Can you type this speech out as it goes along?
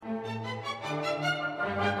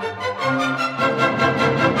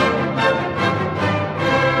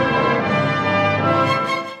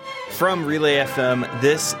From Relay FM,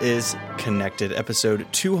 this is Connected, episode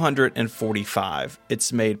 245.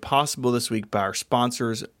 It's made possible this week by our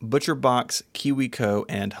sponsors, ButcherBox, KiwiCo,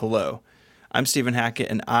 and Hello. I'm Stephen Hackett,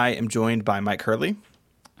 and I am joined by Mike Hurley.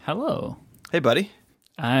 Hello. Hey, buddy.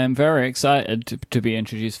 I'm very excited to be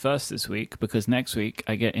introduced first this week, because next week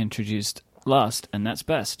I get introduced last, and that's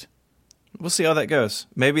best. We'll see how that goes.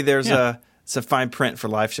 Maybe there's some fine print for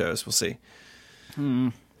live shows. We'll see.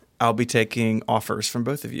 I'll be taking offers from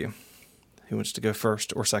both of you. Who wants to go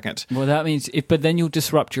first or second? Well, that means, but then you'll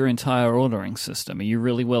disrupt your entire ordering system. Are you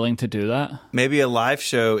really willing to do that? Maybe a live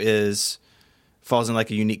show falls in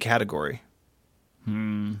like a unique category. I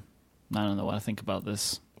don't know what I think about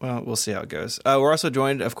this. Well, we'll see how it goes. We're also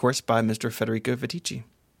joined, of course, by Mr. Federico Vitici.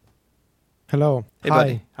 Hello. Hey,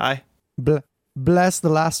 buddy. Hi. Bless the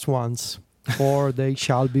last ones, or they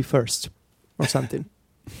shall be first, or something.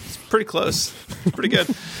 It's pretty close. It's pretty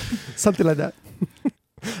good. Something like that.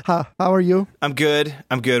 How are you? I'm good.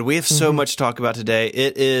 We have so much to talk about today.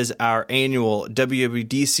 It is our annual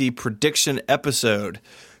WWDC prediction episode.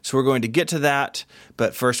 So we're going to get to that.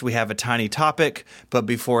 But first, we have a tiny topic. But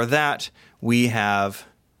before that, we have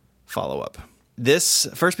follow-up. This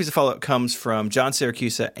first piece of follow-up comes from John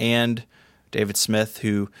Siracusa and David Smith,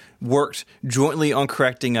 who worked jointly on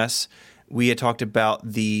correcting us. We had talked about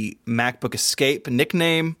the MacBook Escape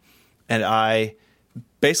nickname, and I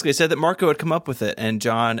basically said that Marco had come up with it, and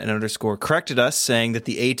John and underscore corrected us, saying that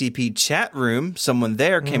the ATP chat room, someone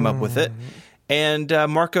there came up with it, and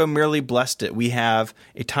Marco merely blessed it. We have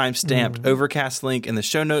a time-stamped Overcast link in the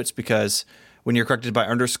show notes, because when you're corrected by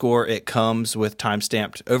underscore, it comes with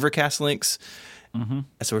time-stamped Overcast links.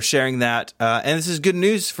 So we're sharing that, and this is good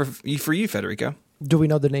news for you, Federico. Do we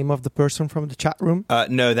know the name of the person from the chat room?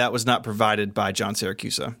 No, that was not provided by John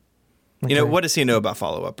Siracusa. Okay. You know, what does he know about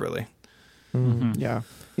follow-up, really? Yeah,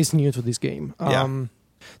 he's new to this game. Yeah.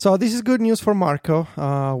 So this is good news for Marco.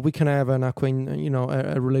 We can have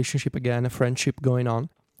a relationship again, a friendship going on.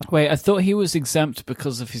 Wait, I thought he was exempt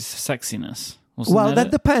because of his sexiness. Well,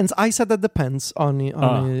 that depends. I said that depends on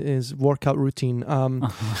his workout routine.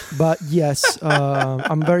 But yes,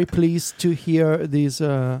 I'm very pleased to hear this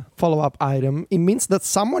follow-up item. It means that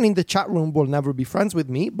someone in the chat room will never be friends with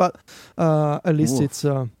me, but at least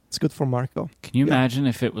it's good for Marco. Can you imagine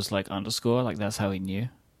if it was like underscore, like that's how he knew?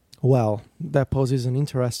 Well, that poses an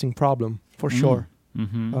interesting problem, for sure.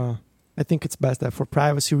 I think it's best that for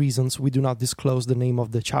privacy reasons, we do not disclose the name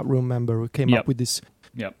of the chat room member who came up with this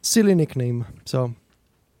silly nickname. So,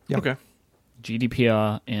 yeah. Okay.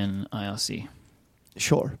 GDPR in IRC.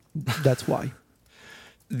 Sure. That's why.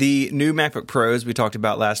 The new MacBook Pros we talked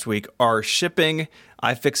about last week are shipping.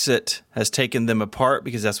 iFixit has taken them apart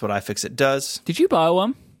because that's what iFixit does. Did you buy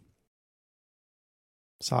one?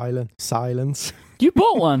 Silence. You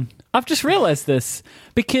bought one. I've just realized this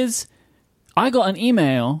because I got an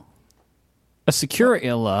email, a security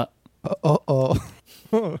alert,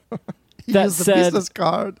 that said business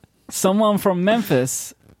card. Someone from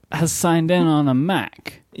Memphis has signed in on a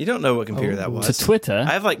Mac. You don't know what computer that was. To Twitter.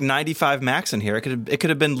 I have like 95 Macs in here. It could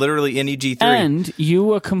have been literally any G3. And you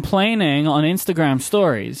were complaining on Instagram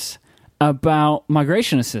stories about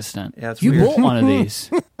Migration Assistant. Yeah, that's you weird. bought one of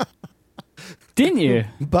these. Didn't you?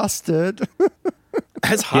 Busted.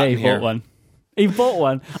 It's hot in here. Bought one. He bought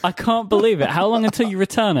one. I can't believe it. How long until you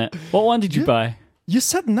return it? What one did you buy? You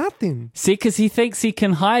said nothing. See, because he thinks he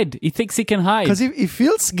can hide. Because he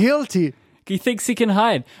feels guilty. He thinks he can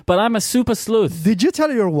hide. But I'm a super sleuth. Did you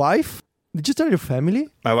tell your wife? Did you tell your family?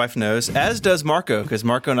 My wife knows, as does Marco, because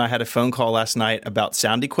Marco and I had a phone call last night about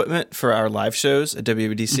sound equipment for our live shows at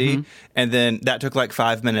WWDC, and then that took like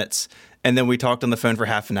 5 minutes, and then we talked on the phone for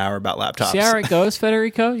half an hour about laptops. See how it goes,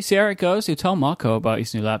 Federico? You see how it goes? You tell Marco about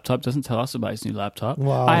his new laptop, doesn't tell us about his new laptop.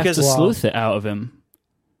 Wow. I have to sleuth it out of him.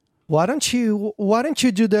 Why don't you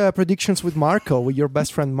do the predictions with Marco, with your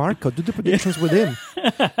best friend Marco? Do the predictions with him.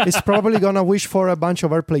 He's probably going to wish for a bunch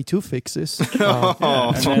of AirPlay 2 fixes.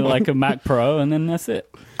 And then like a Mac Pro, and then that's it.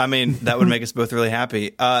 I mean, that would make us both really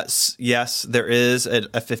happy. Yes, there is a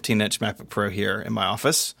 15-inch MacBook Pro here in my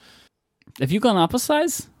office. Have you gone up a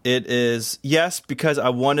size? It is, yes, because I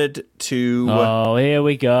wanted to... Oh, here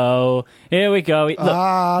we go. Look,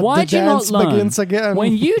 why do you not learn? Begins again.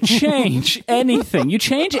 When you change anything,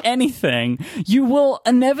 you will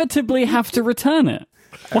inevitably have to return it.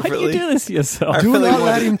 Why do you do this to yourself? Do not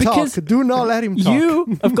let him talk. Do not let him talk.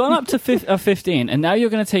 You have gone up to 15, and now you're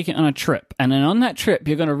going to take it on a trip. And then on that trip,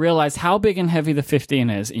 you're going to realize how big and heavy the 15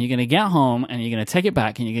 is. And you're going to get home, and you're going to take it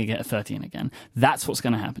back, and you're going to get a 13 again. That's what's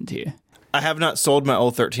going to happen to you. I have not sold my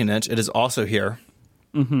old 13-inch. It is also here.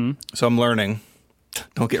 So I'm learning.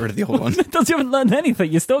 Don't get rid of the old one. It doesn't even learn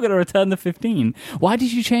anything. You're still going to return the 15. Why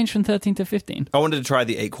did you change from 13 to 15? I wanted to try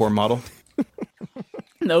the 8-core model.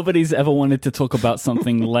 Nobody's ever wanted to talk about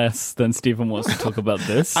something less than Stephen wants to talk about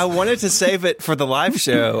this. I wanted to save it for the live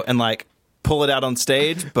show and like pull it out on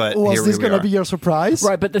stage, but Was this going to be your surprise?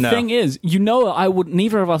 Right, but the thing is,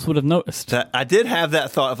 neither of us would have noticed. I did have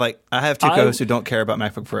that thought of like, I have two co-hosts who don't care about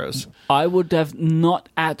MacBook Pros. I would have not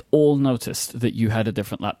at all noticed that you had a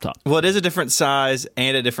different laptop. Well, it is a different size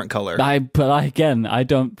and a different color. I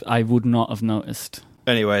would not have noticed.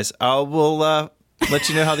 Anyways, I will let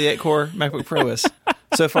you know how the 8-core MacBook Pro is.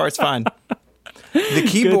 So far, it's fine. The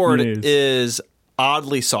keyboard is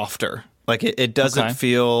oddly softer. Like it doesn't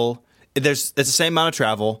feel. It's the same amount of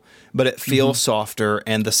travel, but it feels softer,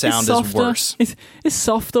 and the sound is worse. Is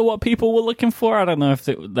softer what people were looking for? I don't know if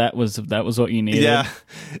that was what you needed. Yeah,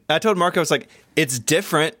 I told Mark, I was like, it's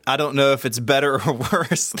different. I don't know if it's better or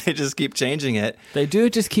worse. They just keep changing it. They do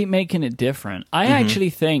just keep making it different. I actually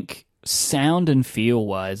think sound and feel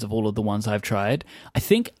wise of all of the ones I've tried, I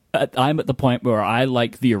think I'm at the point where I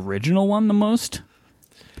like the original one the most,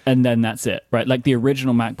 and then that's it, right? Like the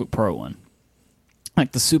original MacBook Pro one.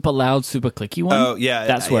 Like the super loud, super clicky one. Oh, yeah.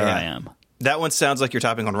 That's where I am. That one sounds like you're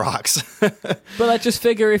typing on rocks. But I just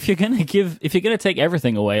figure if you're gonna take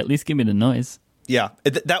everything away, at least give me the noise. Yeah.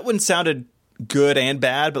 That one sounded good and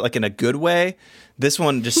bad, but like in a good way. This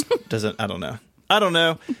one just doesn't, I don't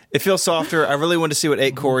know. It feels softer. I really want to see what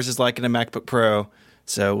 8 cores is like in a MacBook Pro.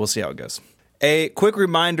 So we'll see how it goes. A quick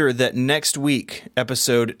reminder that next week,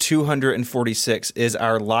 episode 246, is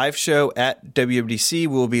our live show at WWDC. We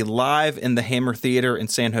will be live in the Hammer Theater in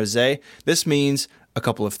San Jose. This means a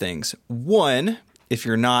couple of things. One, if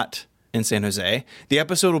you're not in San Jose, the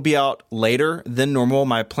episode will be out later than normal.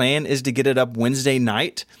 My plan is to get it up Wednesday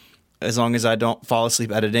night, as long as I don't fall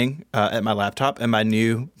asleep editing at my laptop and my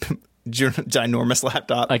new ginormous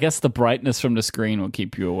laptop. I guess the brightness from the screen will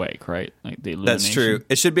keep you awake, right? Like the illumination. That's true.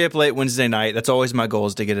 It should be up late Wednesday night. That's always my goal,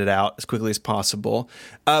 is to get it out as quickly as possible.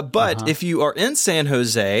 But if you are in San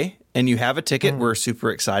Jose and you have a ticket, we're super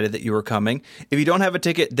excited that you are coming. If you don't have a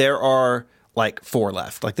ticket, there are like 4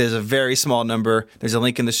 left. Like there's a very small number. There's a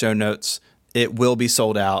link in the show notes. It will be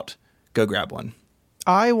sold out. Go grab one.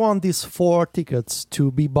 I want these 4 tickets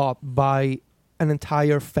to be bought by an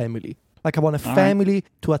entire family. Like I want a family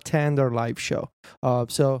to attend our live show.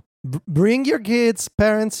 So bring your kids,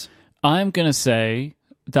 parents. I'm going to say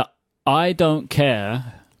that I don't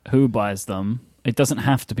care who buys them. It doesn't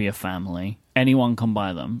have to be a family. Anyone can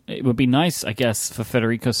buy them. It would be nice, I guess, for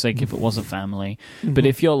Federico's sake if it was a family. But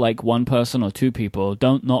if you're like one person or 2 people,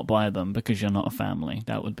 don't not buy them because you're not a family.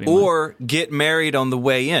 That would be Or get married on the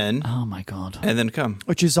way in. Oh, my God. And then come.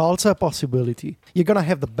 Which is also a possibility. You're going to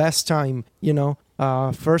have the best time,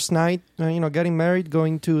 first night, getting married,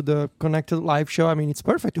 going to the Connected live show. I mean, it's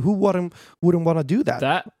perfect. Who wouldn't want to do that?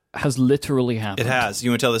 That has literally happened. It has. You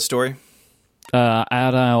want to tell this story? At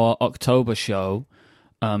our October show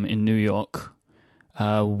in New York,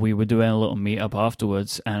 we were doing a little meetup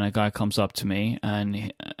afterwards, and a guy comes up to me,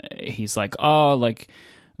 and he's like, "Oh, like,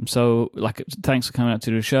 I'm so like, thanks for coming out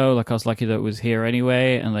to the show. Like, I was lucky that it was here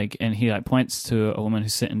anyway." And he like points to a woman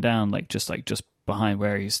who's sitting down, just behind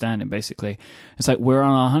where he's standing. Basically, it's like, we're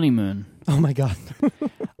on our honeymoon. Oh my God!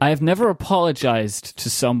 I have never apologized to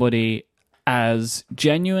somebody as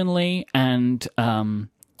genuinely and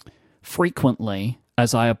frequently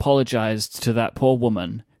as I apologized to that poor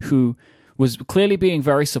woman who was clearly being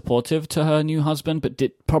very supportive to her new husband, but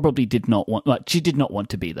probably did not want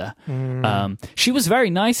to be there. She was very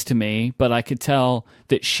nice to me, but I could tell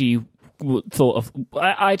that she thought of.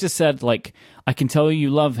 I just said, like, I can tell you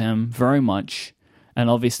love him very much, and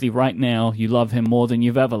obviously right now you love him more than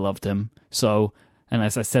you've ever loved him. So, and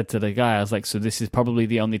as I said to the guy, I was like, so this is probably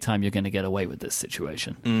the only time you're going to get away with this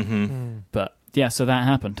situation. But yeah, so that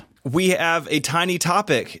happened. We have a tiny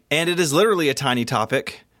topic, and it is literally a tiny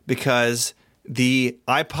topic because the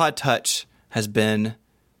iPod Touch has been,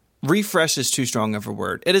 refresh is too strong of a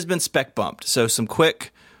word. It has been spec bumped. So some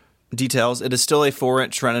quick details. It is still a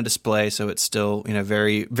 4-inch Retina display, so it's still,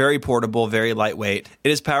 very, very portable, very lightweight.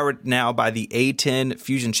 It is powered now by the A10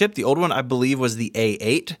 Fusion chip. The old one, I believe, was the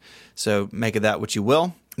A8, so make of that what you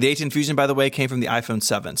will. The A10 Fusion, by the way, came from the iPhone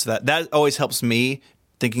 7, so that always helps me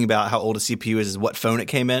thinking about how old a CPU is what phone it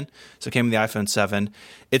came in. So it came in the iPhone 7.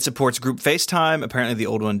 It supports group FaceTime. Apparently the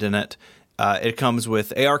old one didn't. It comes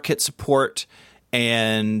with ARKit support,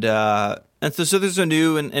 and so there's no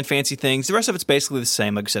new and fancy things. The rest of it's basically the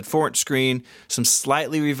same. Like I said, 4-inch screen, some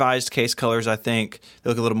slightly revised case colors, I think.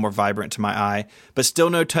 They look a little more vibrant to my eye. But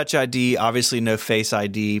still no Touch ID, obviously no Face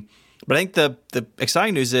ID. But I think the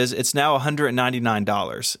exciting news is it's now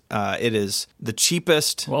 $199. It is the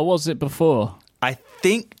cheapest. What was it before? I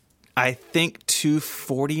think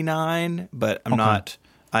 $249, but I'm not.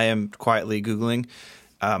 I am quietly Googling.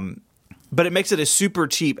 But it makes it a super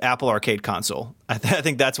cheap Apple Arcade console. I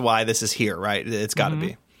think that's why this is here, right? It's got to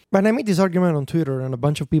be. But I made this argument on Twitter, and a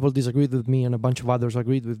bunch of people disagreed with me, and a bunch of others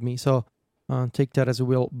agreed with me. So take that as you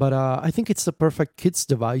will. But I think it's the perfect kids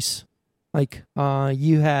device. Like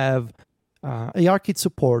you have ARKit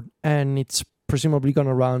support, and it's presumably going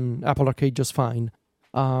to run Apple Arcade just fine.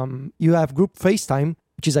 You have group FaceTime,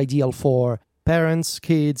 which is ideal for parents,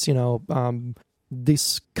 kids,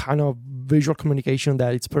 this kind of visual communication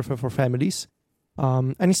that it's perfect for families.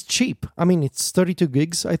 And it's cheap. I mean, it's 32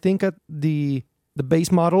 gigs, I think, at the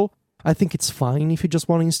base model. I think it's fine if you just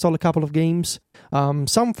want to install a couple of games.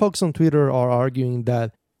 Some folks on Twitter are arguing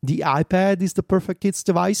that the iPad is the perfect kids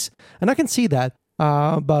device, and I can see that.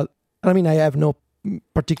 But I mean, I have no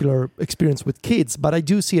particular experience with kids, but I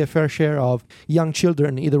do see a fair share of young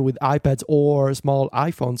children either with iPads or small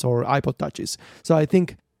iPhones or iPod Touches. So I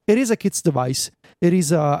think it is a kid's device. It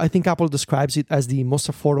is, I think Apple describes it as the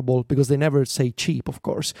most affordable, because they never say cheap, of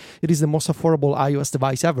course. It is the most affordable iOS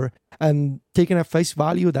device ever. And taken at face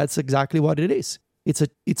value, that's exactly what it is. It's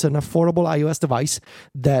an affordable iOS device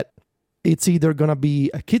that it's either going to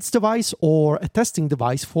be a kid's device or a testing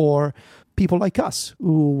device for people like us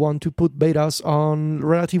who want to put betas on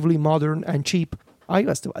relatively modern and cheap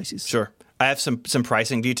iOS devices. Sure. I have some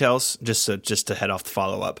pricing details just to head off the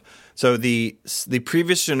follow-up. So the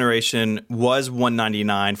previous generation was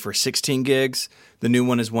 $199 for 16 gigs. The new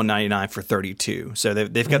one is $199 for 32. So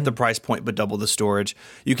they've got the price point but double the storage.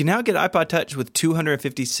 You can now get iPod Touch with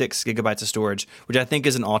 256 gigabytes of storage, which I think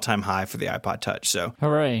is an all-time high for the iPod Touch. So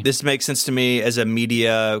hooray. This makes sense to me as a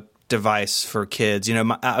media device for kids.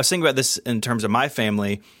 I was thinking about this in terms of my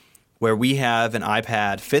family, where we have an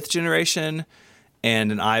iPad 5th generation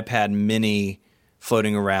and an iPad mini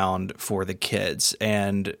floating around for the kids.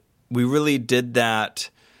 And we really did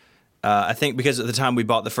that, I think, because at the time we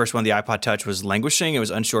bought the first one, the iPod Touch was languishing. It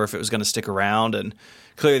was unsure if it was going to stick around. And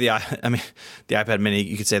clearly, the iPad mini,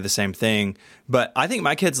 you could say the same thing. But I think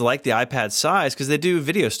my kids like the iPad size because they do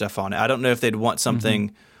video stuff on it. I don't know if they'd want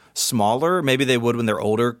something smaller. Maybe they would when they're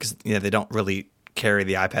older because they don't really carry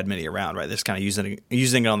the iPad mini around, right? They're just kind of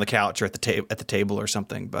using it on the couch or at the table or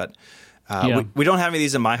something. But we don't have any of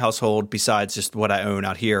these in my household besides just what I own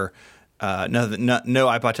out here. No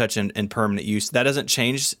iPod Touch in permanent use. That doesn't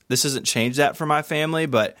change. This doesn't change that for my family.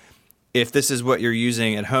 But if this is what you're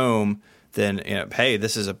using at home, then hey,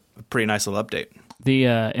 this is a pretty nice little update. The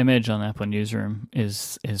image on Apple Newsroom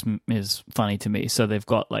is funny to me. So they've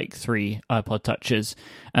got like 3 iPod Touches,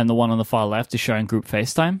 and the one on the far left is showing group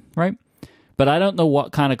FaceTime, right? But I don't know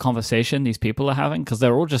what kind of conversation these people are having because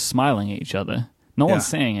they're all just smiling at each other. No one's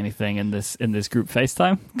saying anything in this group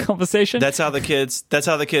FaceTime conversation. That's how the kids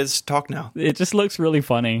talk now. It just looks really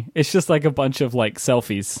funny. It's just like a bunch of like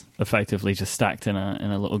selfies, effectively just stacked in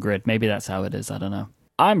a little grid. Maybe that's how it is. I don't know.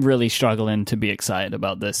 I'm really struggling to be excited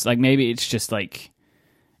about this. Like maybe it's just like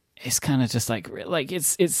it's kind of just like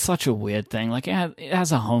it's such a weird thing. Like it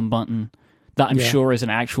has a home button that I'm sure is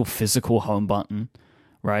an actual physical home button,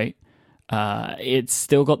 right? It's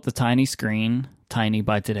still got the tiny screen. Tiny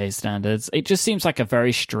by today's standards. It just seems like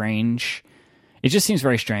very strange.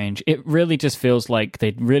 It really just feels like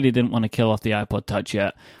they really didn't want to kill off the iPod Touch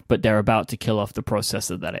yet, but they're about to kill off the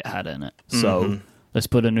processor that it had in it. So let's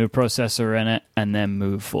put a new processor in it and then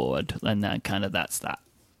move forward. And then that's that.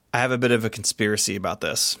 I have a bit of a conspiracy about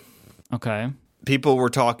this. Okay. People were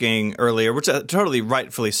talking earlier, which totally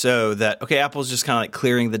rightfully so, that, okay, Apple's just kind of like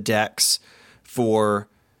clearing the decks for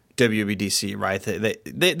WWDC, right?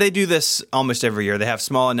 They do this almost every year. They have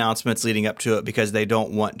small announcements leading up to it because they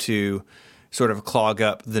don't want to sort of clog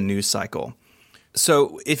up the news cycle.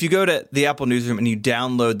 So if you go to the Apple Newsroom and you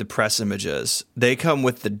download the press images, they come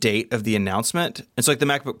with the date of the announcement. It's like the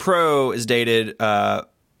MacBook Pro is dated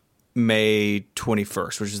May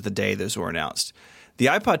 21st, which is the day those were announced. The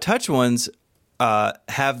iPod Touch ones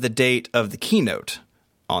have the date of the keynote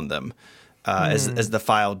on them. As the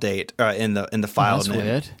file date in the file that's name.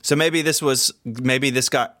 Weird. So maybe this was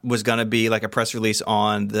going to be like a press release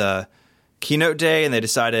on the keynote day, and they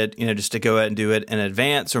decided just to go ahead and do it in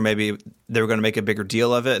advance, or maybe they were going to make a bigger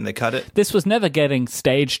deal of it and they cut it. This was never getting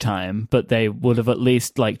stage time, but they would have at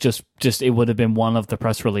least just it would have been one of the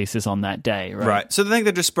press releases on that day, right? Right. So I think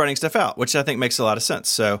they're just spreading stuff out, which I think makes a lot of sense.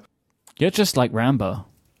 So you're just like Rambo.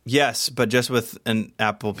 Yes, but just with an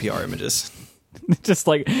Apple PR images. Just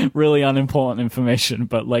like really unimportant information,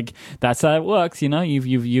 but like that's how it works,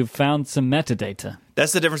 you've found some metadata.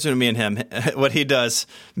 That's the difference between me and him. What he does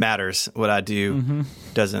matters. What I do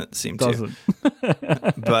doesn't seem to.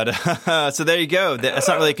 But so there you go. That's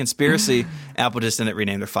not really a conspiracy. Apple just didn't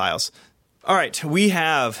rename their files. All right. We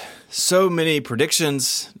have so many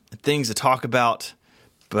predictions, things to talk about.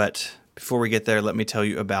 But before we get there, let me tell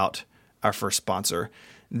you about our first sponsor.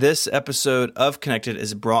 This episode of Connected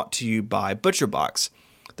is brought to you by ButcherBox,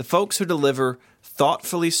 the folks who deliver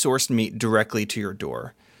thoughtfully sourced meat directly to your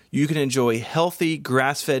door. You can enjoy healthy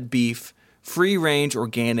grass-fed beef, free-range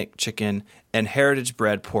organic chicken, and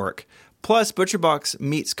heritage-bred pork. Plus, ButcherBox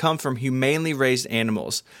meats come from humanely raised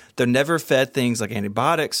animals. They're never fed things like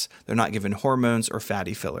antibiotics. They're not given hormones or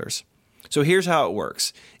fatty fillers. So here's how it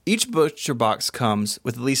works. Each ButcherBox comes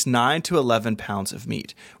with at least 9 to 11 pounds of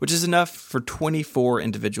meat, which is enough for 24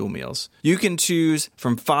 individual meals. You can choose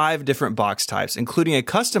from 5 different box types, including a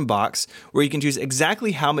custom box where you can choose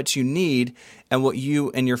exactly how much you need and what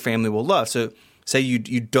you and your family will love. So say you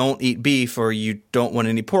don't eat beef or you don't want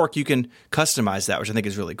any pork, you can customize that, which I think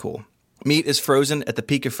is really cool. Meat is frozen at the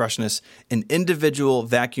peak of freshness in individual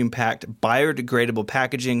vacuum-packed, biodegradable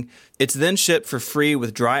packaging. It's then shipped for free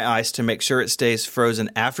with dry ice to make sure it stays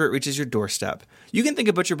frozen after it reaches your doorstep. You can think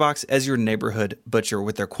of ButcherBox as your neighborhood butcher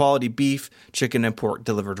with their quality beef, chicken, and pork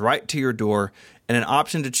delivered right to your door and an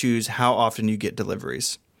option to choose how often you get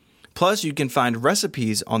deliveries. Plus, you can find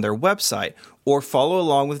recipes on their website or follow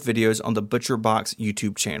along with videos on the ButcherBox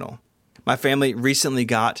YouTube channel. My family recently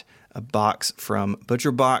got a box from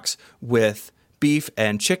ButcherBox with beef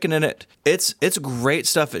and chicken in it. It's great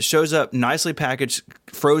stuff. It shows up nicely packaged,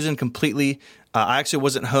 frozen completely. I actually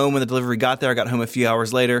wasn't home when the delivery got there. I got home a few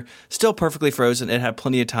hours later. Still perfectly frozen. It had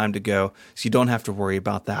plenty of time to go, so you don't have to worry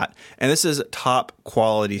about that. And this is top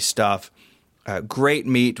quality stuff. Great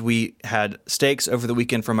meat. We had steaks over the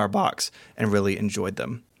weekend from our box and really enjoyed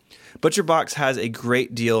them. ButcherBox has a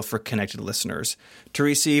great deal for Connected listeners. To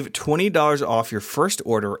receive $20 off your first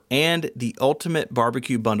order and the Ultimate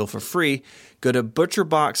Barbecue Bundle for free, go to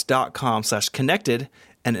butcherbox.com/connected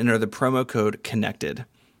and enter the promo code CONNECTED.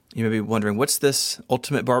 You may be wondering, what's this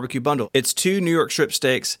Ultimate Barbecue Bundle? It's 2 New York strip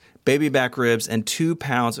steaks, baby back ribs, and 2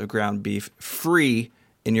 pounds of ground beef free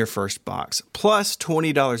in your first box, plus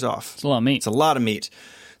 $20 off. It's a lot of meat. It's a lot of meat.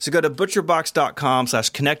 So go to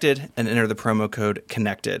butcherbox.com/connected and enter the promo code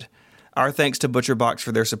CONNECTED. Our thanks to ButcherBox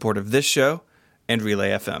for their support of this show and Relay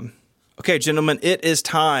FM. Okay, gentlemen, it is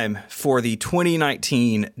time for the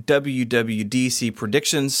 2019 WWDC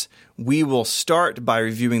predictions. We will start by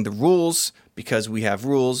reviewing the rules. Because we have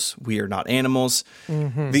rules, we are not animals.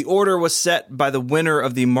 The order was set by the winner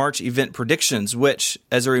of the March event predictions, which,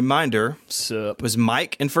 as a reminder, was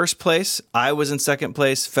Mike in first place, I was in second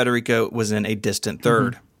place, Federico was in a distant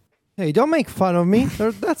third. Hey, don't make fun of me.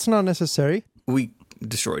 That's not necessary. We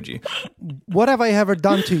destroyed you. What have I ever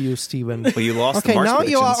done to you, Steven? Well, you lost okay, the March now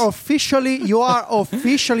predictions. you are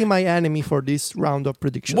officially my enemy for this round of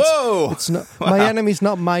predictions. Whoa! It's not, my enemy is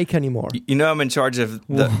not Mike anymore. You know I'm in charge of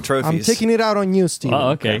the trophies. I'm taking it out on you, Steven. Oh,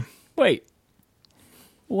 okay. Wait.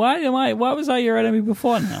 Why was I your enemy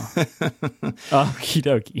before now? Okie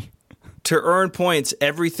dokie. To earn points,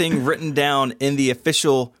 everything written down in the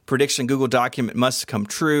official prediction Google document must come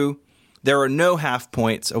true. There are no half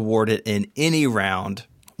points awarded in any round.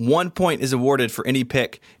 1 point is awarded for any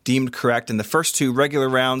pick deemed correct in the first 2 regular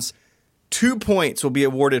rounds. 2 points will be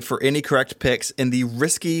awarded for any correct picks in the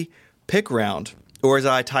risky pick round. Or as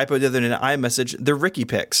I typoed the other day in an iMessage, the Ricky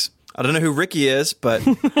picks. I don't know who Ricky is, but...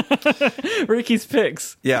 Ricky's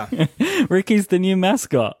picks. Yeah. Ricky's the new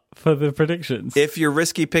mascot for the predictions. If your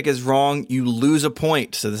risky pick is wrong, you lose a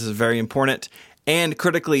point. So this is very important. And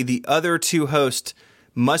critically, the other 2 hosts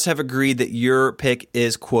must have agreed that your pick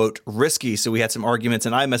is, quote, risky. So we had some arguments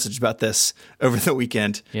and iMessage about this over the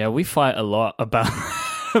weekend. Yeah, we fight a lot about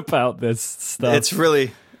about this stuff. It's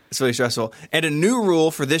really stressful. And a new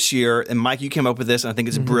rule for this year, and Mike, you came up with this, and I think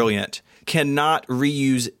it's brilliant, cannot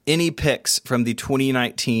reuse any picks from the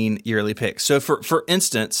 2019 yearly picks. So for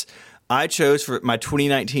instance, I chose for my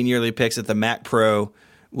 2019 yearly picks that the Mac Pro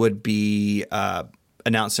would be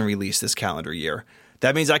announced and released this calendar year.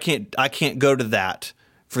 That means I can't go to that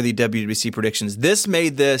for the WWDC predictions. This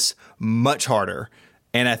made this much harder,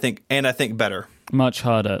 and I think better. Much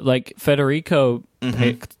harder. Like Federico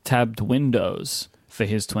picked tabbed Windows for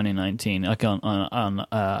his 2019, like on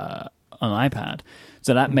iPad.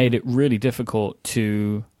 So that made it really difficult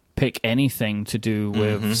to pick anything to do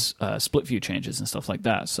with split view changes and stuff like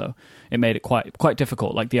that. So it made it quite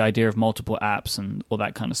difficult. Like the idea of multiple apps and all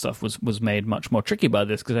that kind of stuff was made much more tricky by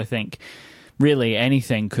this, because I think really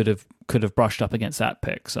anything could have brushed up against that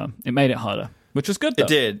pick. So it made it harder, which was good though. It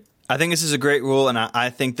did. I think this is a great rule, and I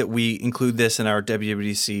think that we include this in our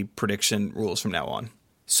WWDC prediction rules from now on.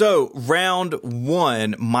 So, round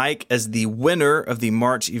one, Mike, as the winner of the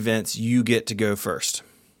March events, you get to go first.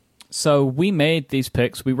 So we made these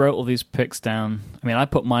picks. We wrote all these picks down. I mean, I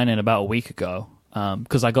put mine in about a week ago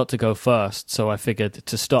because I got to go first. So I figured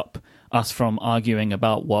to stop us from arguing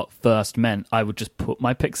about what first meant, I would just put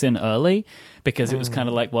my picks in early because it was kind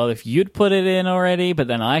of like, well, if you'd put it in already, but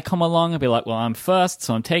then I come along and be like, well, I'm first,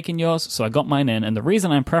 so I'm taking yours. So I got mine in. And the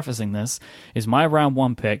reason I'm prefacing this is my round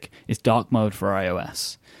one pick is dark mode for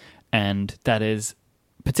iOS. And that is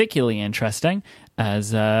particularly interesting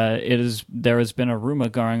as there has been a rumor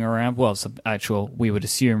going around, well, some actual, we would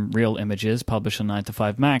assume real images published on 9 to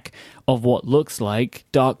 5 Mac of what looks like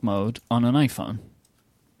dark mode on an iPhone.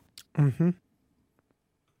 So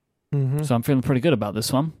I'm feeling pretty good about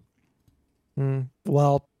this one.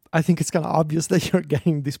 Well, I think it's kind of obvious that you're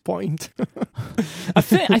getting this point. I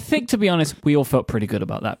think, to be honest, we all felt pretty good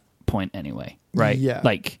about that point anyway, right? Yeah.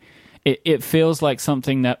 Like, it feels like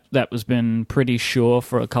something that was been pretty sure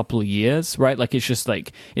for a couple of years, right? Like, it's just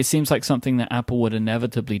like, it seems like something that Apple would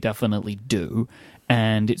inevitably definitely do,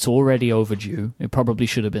 and it's already overdue. It probably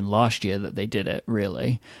should have been last year that they did it,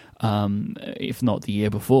 really, if not the year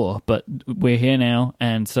before. But we're here now,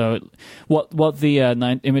 and so what the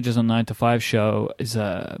images on 9 to 5 show is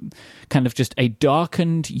kind of just a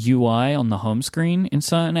darkened UI on the home screen in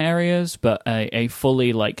certain areas, but a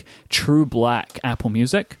fully, like, true black Apple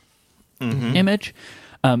Music image.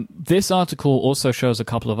 This article also shows a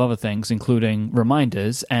couple of other things, including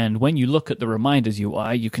reminders. And when you look at the reminders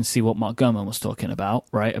UI, you can see what Mark Gurman was talking about,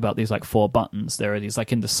 right? About these like 4 buttons. There are these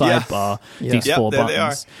like in the sidebar, these 4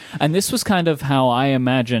 buttons. And this was kind of how I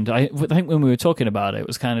imagined. I think when we were talking about it, it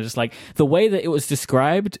was kind of just like the way that it was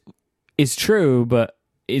described is true, but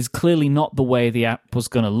is clearly not the way the app was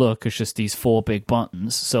going to look. It's just these 4 big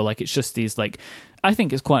buttons. So like it's just these like, I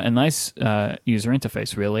think it's quite a nice user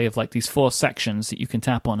interface, really, of like these 4 sections that you can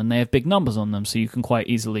tap on, and they have big numbers on them, so you can quite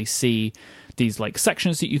easily see these like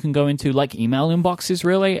sections that you can go into, like email inboxes,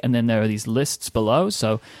 really, and then there are these lists below.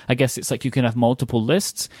 So I guess it's like you can have multiple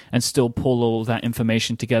lists and still pull all that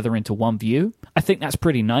information together into one view. I think that's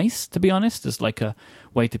pretty nice, to be honest, as like a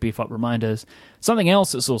way to beef up reminders. Something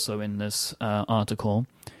else that's also in this article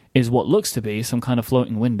is what looks to be some kind of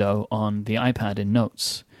floating window on the iPad in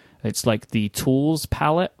Notes. It's like the tools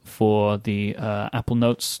palette for the Apple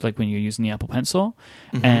Notes, like when you're using the Apple Pencil.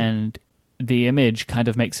 And the image kind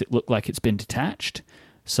of makes it look like it's been detached.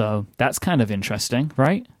 So that's kind of interesting,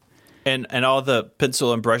 right? And all the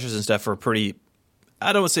pencil and brushes and stuff are pretty,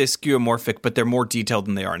 I don't want to say skeuomorphic, but they're more detailed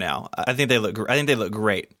than they are now. I think they look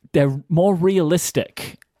great. They're more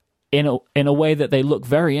realistic in a way that they look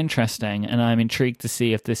very interesting. And I'm intrigued to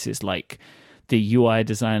see if this is like the UI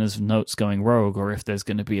designers of Notes going rogue, or if there's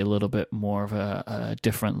going to be a little bit more of a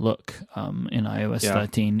different look in iOS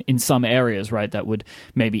 13 in some areas, right? That would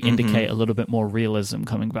maybe indicate a little bit more realism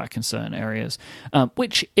coming back in certain areas.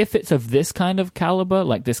 Which, if it's of this kind of caliber,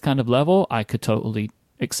 like this kind of level, I could totally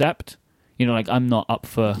accept. You know, like I'm not up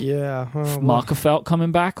for Markerfelt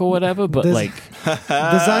coming back or whatever, but like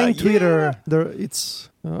design Twitter, it's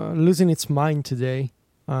losing its mind today.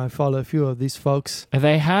 I follow a few of these folks. Are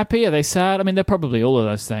they happy? Are they sad? I mean, they're probably all of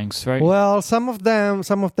those things, right? Well, some of them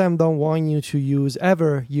don't want you to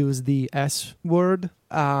ever use the S word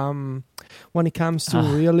when it comes to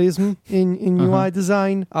realism in UI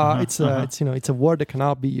design. It's a word that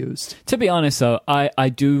cannot be used. To be honest, though, I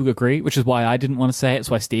do agree, which is why I didn't want to say it. It's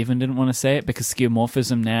why Stephen didn't want to say it, because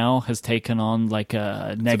skeuomorphism now has taken on like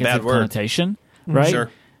a negative connotation, right? Sure.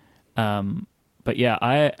 But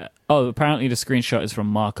yeah, apparently the screenshot is from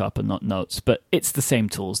Markup and not Notes, but it's the same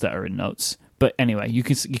tools that are in Notes. But anyway, you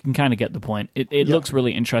can kind of get the point. It looks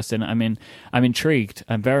really interesting. I mean, I'm intrigued.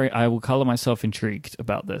 I will call myself intrigued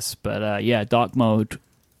about this. But dark mode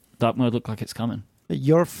look like it's coming.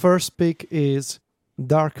 Your first pick is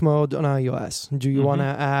dark mode on iOS. Do you want to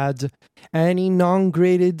add any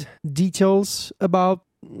non-graded details about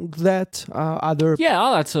that?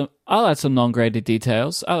 I'll add some non-graded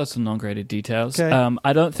details. Okay.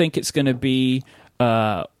 I don't think it's going to be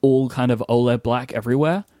all kind of OLED black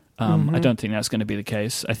everywhere. I don't think that's going to be the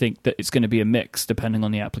case. I think that it's going to be a mix depending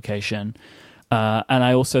on the application. And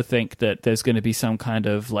I also think that there's going to be some kind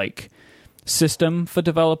of like system for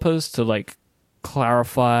developers to like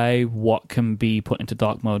clarify what can be put into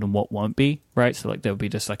dark mode and what won't be, right? So like there'll be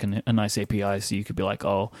just like a nice API, so you could be like,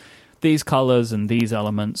 oh, these colors and these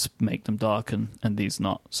elements make them dark and these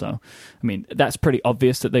not. So, I mean, that's pretty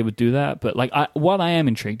obvious that they would do that. But like, what I am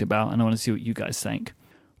intrigued about, and I want to see what you guys think.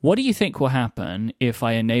 What do you think will happen if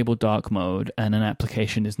I enable dark mode and an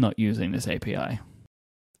application is not using this API?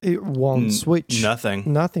 It won't switch.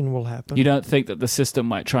 Nothing will happen. You don't think that the system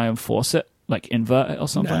might try and force it? like invert it or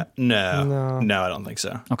something? No, I don't think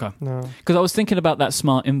so. Okay. No. Because I was thinking about that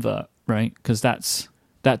smart invert, right? Because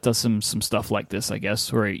that does some stuff like this, I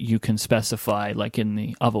guess, where you can specify, like in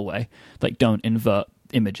the other way, like don't invert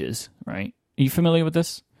images, right? Are you familiar with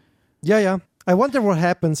this? Yeah. I wonder what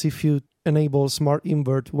happens if you enable smart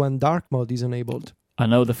invert when dark mode is enabled. I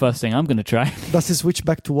know the first thing I'm going to try. Does it switch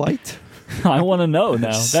back to white? I want to know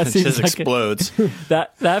now. That It seems just like explodes.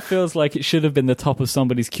 that feels like it should have been the top of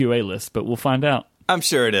somebody's QA list, but we'll find out. I'm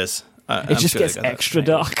sure it is. It just gets extra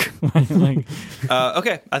dark. Like,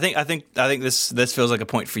 okay, I think this feels like a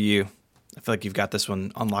point for you. I feel like you've got this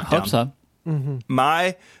one on lockdown. I hope so. Mm-hmm.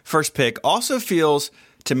 My first pick also feels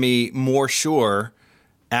to me more sure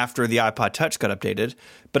after the iPod Touch got updated,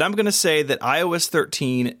 but I'm going to say that iOS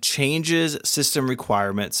 13 changes system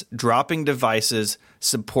requirements, dropping devices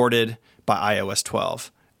supported by iOS 12.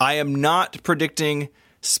 I am not predicting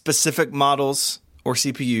specific models or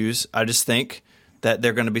CPUs. I just think that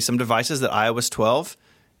there are going to be some devices that iOS 12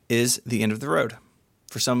 is the end of the road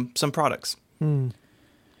for some products.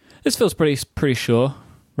 This feels pretty sure,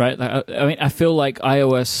 right? Like, I mean, I feel like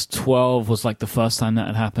iOS 12 was like the first time that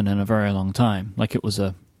had happened in a very long time. Like it was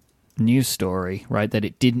a news story, right? That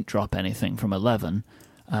it didn't drop anything from 11.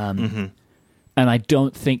 And I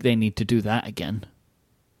don't think they need to do that again,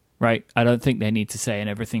 right? I don't think they need to say and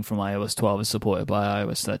everything from iOS 12 is supported by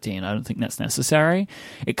iOS 13. I don't think that's necessary.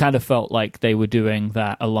 It kind of felt like they were doing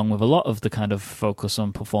that along with a lot of the kind of focus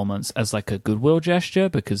on performance as like a goodwill gesture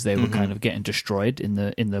because they were kind of getting destroyed in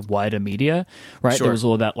the wider media, right? Sure. There was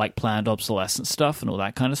all that like planned obsolescence stuff and all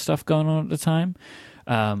that kind of stuff going on at the time.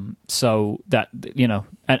 So that, you know,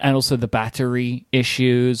 and also the battery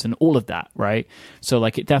issues and all of that, right? So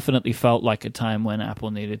like it definitely felt like a time when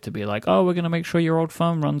Apple needed to be like, oh, we're going to make sure your old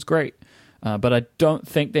phone runs great. But I don't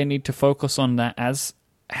think they need to focus on that as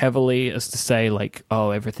heavily as to say like,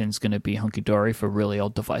 oh, everything's going to be hunky-dory for really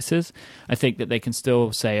old devices. I think that they can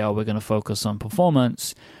still say, oh, we're going to focus on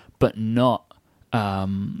performance, but not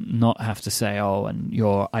have to say, oh, and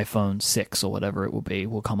your iPhone 6 or whatever it will be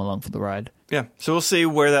will come along for the ride. Yeah, so we'll see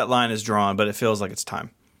where that line is drawn, but it feels like it's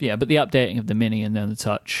time. Yeah, but the updating of the Mini and then the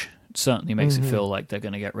Touch certainly makes it feel like they're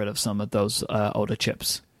going to get rid of some of those older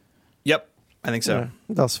chips. Yep, I think so.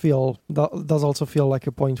 Yeah, does also feel like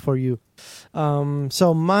a point for you.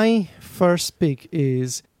 So my first pick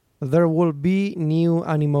is there will be new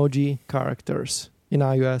Animoji characters in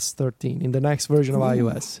iOS 13 in the next version of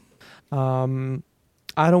iOS.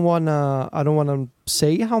 I don't wanna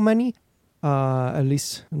say how many. At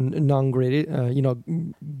least non-graded,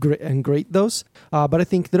 and grade those. But I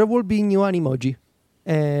think there will be new Animoji,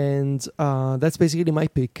 and that's basically my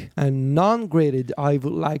pick. And non-graded, I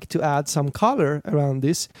would like to add some color around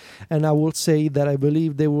this, and I will say that I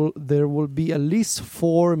believe there will be at least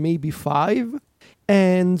 4, maybe 5,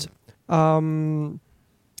 and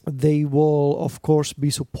they will, of course, be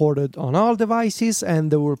supported on all devices, and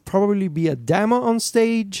there will probably be a demo on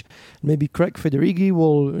stage. Maybe Craig Federighi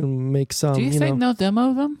will make some. Do you think they'll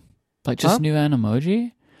demo them? Like just new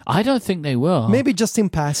Animoji? I don't think they will. Maybe just in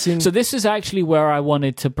passing. So this is actually where I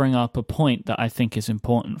wanted to bring up a point that I think is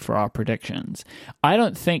important for our predictions. I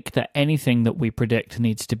don't think that anything that we predict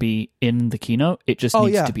needs to be in the keynote. It just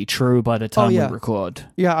needs to be true by the time we record.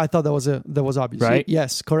 Yeah, I thought that was obvious. Right?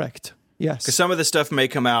 Yes, correct. Yes. Because some of the stuff may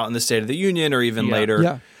come out in the State of the Union or even later.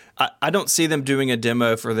 Yeah. I don't see them doing a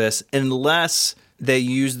demo for this unless they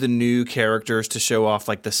use the new characters to show off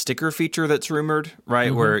like the sticker feature that's rumored,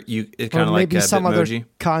 right? Where it kind of like maybe some other Bitmoji.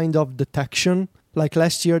 kind of detection. Like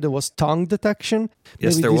last year there was tongue detection.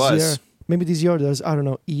 Yes, maybe there was. Maybe this year there's, I don't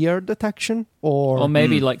know, ear detection or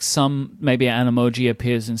maybe like maybe an emoji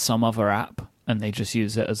appears in some other app. And they just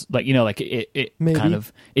use it as, like, you know, like it kind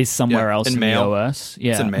of is somewhere else in mail. the OS.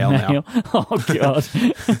 Yeah. It's in mail now. Oh, God.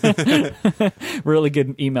 Really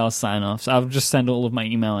good email sign-offs. I'll just send all of my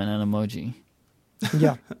email in an emoji.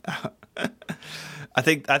 Yeah. I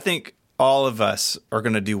think all of us are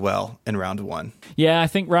going to do well in round 1. Yeah, I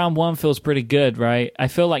think round 1 feels pretty good, right? I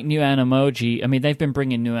feel like new Animoji, I mean, they've been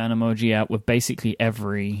bringing new Animoji out with basically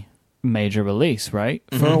every major release, right?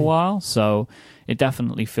 For a while. So it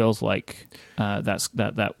definitely feels like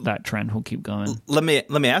that trend will keep going. Let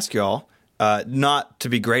me ask y'all, not to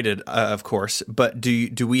be graded, of course, but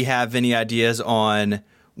do we have any ideas on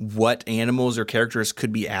what animals or characters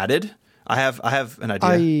could be added? I have an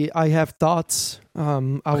idea. I have thoughts.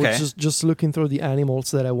 I was just looking through the animals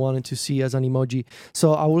that I wanted to see as an emoji.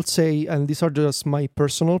 So I would say, and these are just my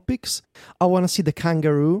personal picks, I want to see the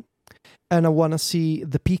kangaroo, and I want to see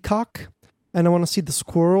the peacock, and I want to see the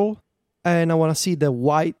squirrel, and I want to see the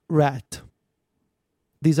white rat.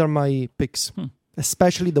 These are my picks,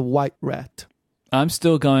 especially the white rat. I'm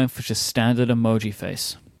still going for just standard emoji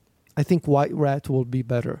face. I think White Rat will be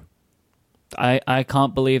better. I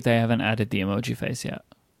can't believe they haven't added the emoji face yet.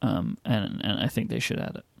 And I think they should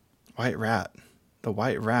add it. White Rat. The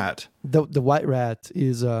White Rat. The White Rat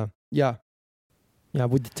is yeah,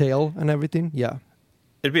 with the tail and everything. Yeah,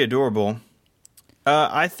 it'd be adorable.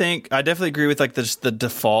 I think I definitely agree with like the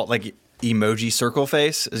default like emoji circle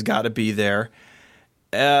face has got to be there.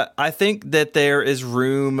 I think that there is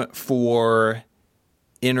room for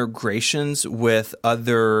integrations with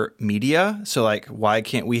other media. So like, why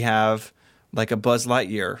can't we have like a Buzz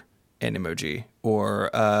Lightyear Animoji or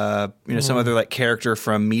some other like character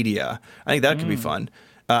from media? I think that could be fun.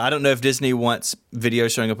 I don't know if Disney wants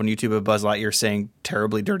videos showing up on YouTube of Buzz Lightyear saying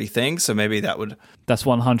terribly dirty things, so maybe that would. That's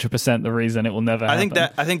 100% the reason it will never happen.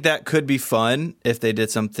 I think that could be fun if they did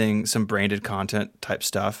some branded content type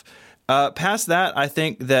stuff. Past that, I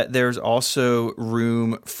think that there's also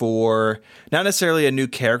room for not necessarily a new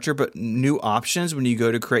character, but new options when you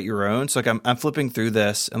go to create your own. So like I'm flipping through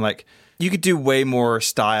this and like you could do way more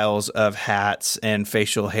styles of hats and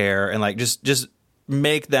facial hair and like just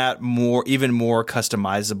make that even more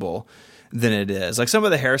customizable than it is. Like some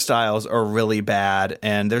of the hairstyles are really bad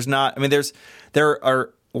and there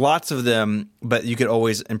are lots of them, but you could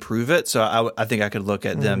always improve it. So I think I could look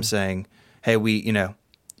at them saying, hey,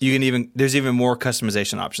 there's even more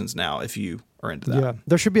customization options now if you are into that. Yeah,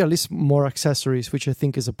 there should be at least more accessories, which I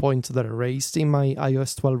think is a point that I raised in my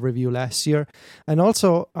iOS 12 review last year. And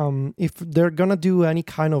also, if they're going to do any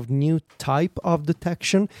kind of new type of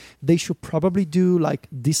detection, they should probably do like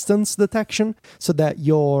distance detection so that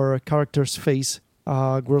your character's face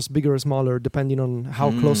grows bigger or smaller depending on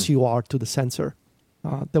how close you are to the sensor.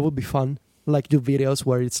 That would be fun. Like do videos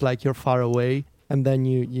where it's like you're far away and then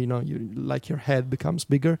you like your head becomes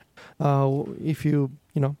bigger. If you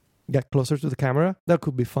get closer to the camera, that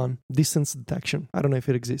could be fun. Distance detection. I don't know if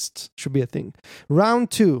it exists. Should be a thing. Round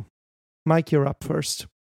 2. Mike, you're up first.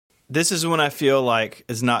 This is when I feel like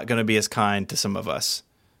it's not going to be as kind to some of us.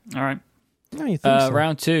 All right. No, you think so?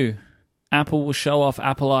 Round 2. Apple will show off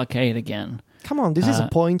Apple Arcade again. Come on, this is a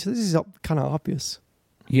point. This is kind of obvious.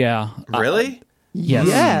 Yeah. Really? Yes.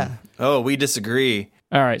 Yeah. Oh, we disagree.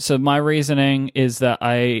 All right, so my reasoning is that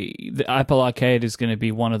the Apple Arcade is going to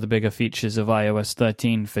be one of the bigger features of iOS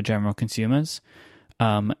 13 for general consumers,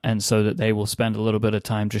 and so that they will spend a little bit of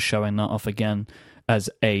time just showing that off again as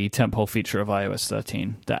a tentpole feature of iOS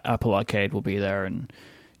 13. That Apple Arcade will be there, and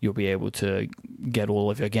you'll be able to get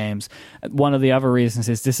all of your games. One of the other reasons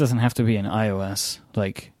is this doesn't have to be in iOS.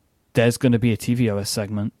 Like, there's going to be a tvOS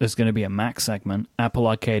segment, there's going to be a Mac segment. Apple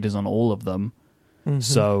Arcade is on all of them. Mm-hmm.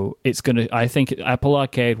 So I think Apple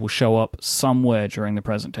Arcade will show up somewhere during the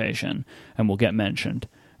presentation and will get mentioned.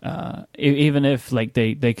 Even if like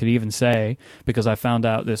they could even say, because I found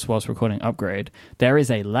out this whilst recording Upgrade, there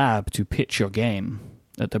is a lab to pitch your game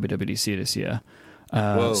at WWDC this year.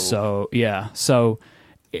 So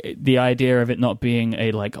the idea of it not being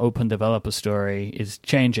a like open developer story is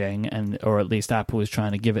changing, or at least Apple is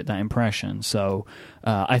trying to give it that impression. So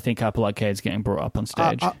I think Apple Arcade is getting brought up on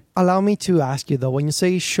stage. Allow me to ask you though, when you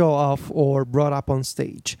say show off or brought up on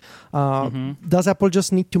stage, does Apple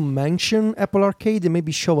just need to mention Apple Arcade and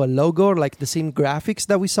maybe show a logo, like the same graphics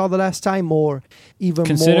that we saw the last time, or even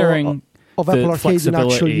considering more of Apple Arcade in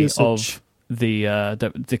actual usage? Of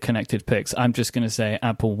the connected pics, I'm just going to say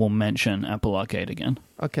Apple will mention Apple Arcade again.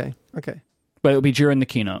 Okay. But it'll be during the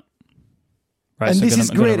keynote. Right? And so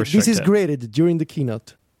this is graded during the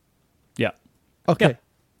keynote. Yeah. Okay. Yeah.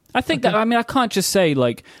 I think that, I mean, I can't just say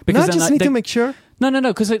like, because I just need to make sure. No,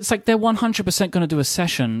 because it's like they're 100% going to do a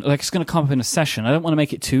session. Like it's going to come up in a session. I don't want to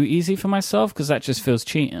make it too easy for myself because that just feels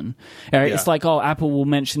cheating. Right? Yeah. It's like, Apple will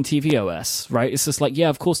mention tvOS, right? It's just like, yeah,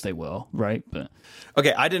 of course they will, right? But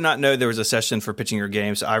okay, I did not know there was a session for pitching your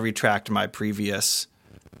game, so I retract my previous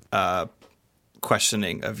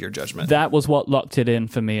questioning of your judgment. That was what locked it in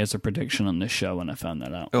for me as a prediction on this show when I found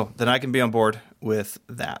that out. Oh, then I can be on board with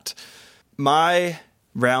that. My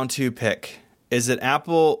round 2 pick is that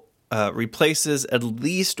Apple replaces at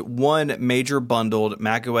least one major bundled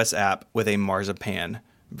macOS app with a Marzipan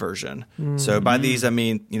version. Mm-hmm. So by these, I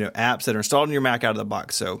mean, apps that are installed on your Mac out of the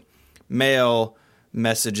box. So Mail,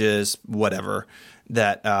 Messages, whatever.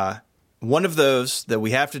 That one of those that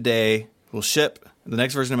we have today will ship the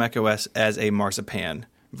next version of macOS as a Marzipan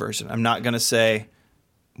version. I'm not going to say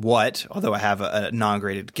what, although I have a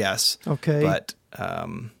non-graded guess. Okay. But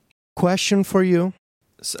question for you.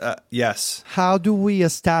 Yes. How do we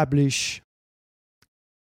establish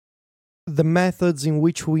the methods in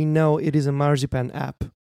which we know it is a Marzipan app?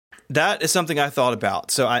 That is something I thought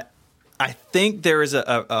about. So I think there is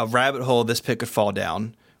a rabbit hole this pick could fall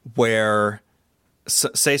down where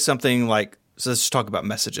say something like, so let's just talk about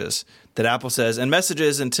messages, that Apple says, and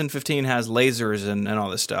messages in 10.15 has lasers and all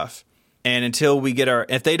this stuff. And until we get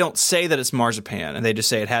if they don't say that it's marzipan and they just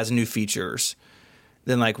say it has new features,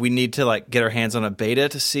 then like we need to like get our hands on a beta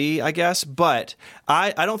to see, I guess. But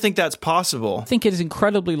I don't think that's possible. I think it is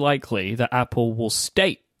incredibly likely that Apple will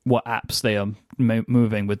state what apps they are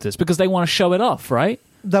moving with this because they want to show it off, right?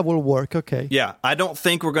 That will work, okay. Yeah, I don't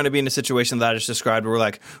think we're going to be in a situation that I just described where we're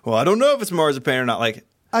like, well, I don't know if it's marzipan or not. Like,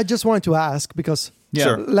 I just wanted to ask because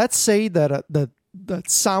Sure. let's say that that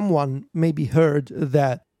someone maybe heard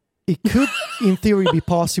that it could, in theory, be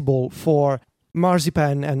possible for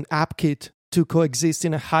marzipan and AppKit to coexist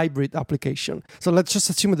in a hybrid application. So let's just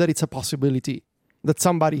assume that it's a possibility that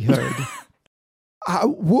somebody heard.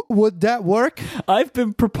 Would that work? I've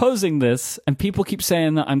been proposing this, and people keep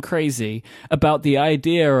saying that I'm crazy about the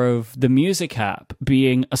idea of the music app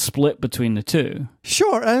being a split between the two.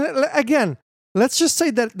 Sure. And again, let's just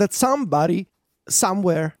say that somebody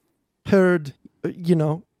somewhere heard,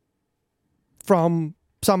 from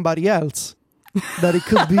somebody else that it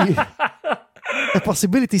could be a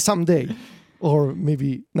possibility someday, or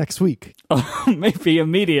maybe next week. Oh, maybe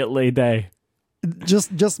immediately, Day.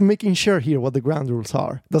 Just making sure here what the ground rules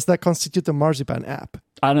are. Does that constitute a marzipan app?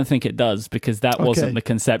 I don't think it does because that wasn't the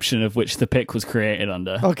conception of which the pick was created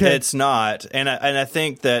under. Okay, it's not, and I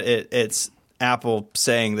think that it's Apple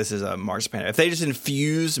saying this is a marzipan. If they just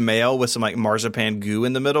infuse mail with some like marzipan goo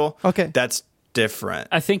in the middle, that's different.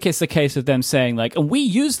 I think it's the case of them saying like, and we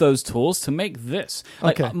use those tools to make this.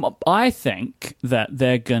 Like, I think that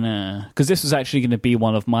they're gonna, because this was actually going to be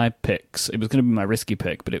one of my picks. It was going to be my risky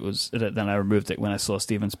pick, but then I removed it when I saw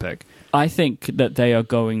Steven's pick. I think that they are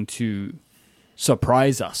going to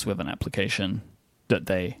surprise us with an application that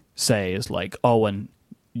they say is like, oh, and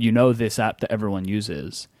this app that everyone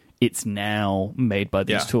uses, it's now made by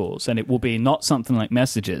these tools, and it will be not something like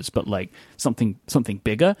messages, but like something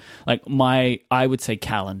bigger. Like I would say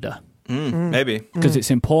calendar, maybe because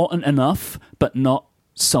it's important enough, but not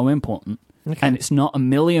so important, and it's not a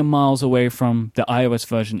million miles away from the iOS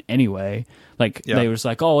version anyway. Like they was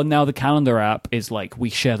like, oh, and now the calendar app is like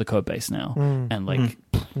we share the code base now, and like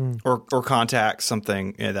or contact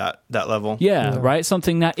something at that level. Yeah, right.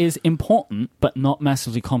 Something that is important but not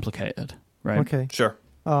massively complicated. Right. Okay. Sure.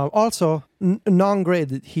 Also,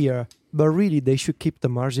 non-graded here, but really they should keep the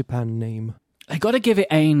marzipan name. I gotta give it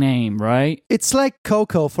a name, right? It's like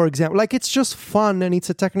Coco, for example. Like, it's just fun, and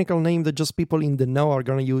it's a technical name that just people in the know are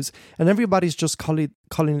gonna use, and everybody's just calling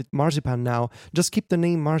it marzipan now. Just keep the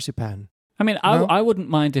name marzipan. I mean, I wouldn't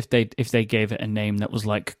mind if they gave it a name that was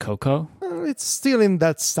like Coco. It's still in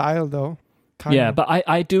that style, though. Kinda. But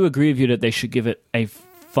I do agree with you that they should give it a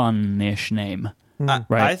fun-ish name. Right.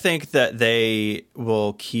 I think that they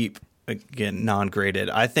will keep, again,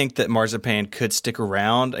 non-graded. I think that marzipan could stick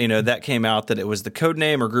around. That came out that it was the code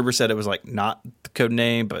name, or Gruber said it was like not the code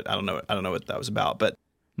name, but I don't know what that was about. But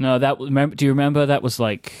no, do you remember that was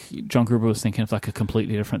like John Gruber was thinking of like a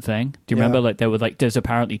completely different thing? Do you remember like there were like there's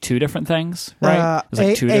apparently two different things, right? There's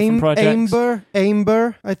like two different projects.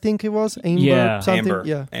 Amber, I think it was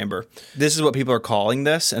Amber. This is what people are calling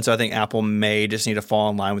this, and so I think Apple may just need to fall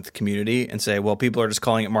in line with the community and say, well, people are just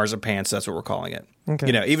calling it marzipan, so that's what we're calling it. Okay.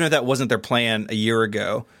 Even if that wasn't their plan a year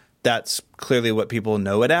ago, that's clearly what people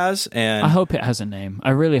know it as, and I hope it has a name.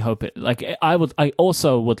 I really hope it. Like I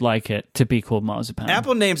also would like it to be called marzipan.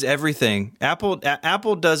 Apple names everything. Apple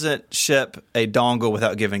doesn't ship a dongle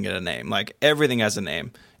without giving it a name. Like everything has a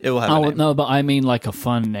name. It will have a name. No, but I mean like a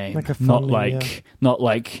fun name, not like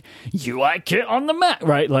UIKit on the Mac,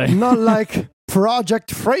 right? Like not like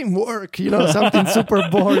Project Framework. Something super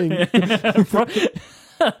boring.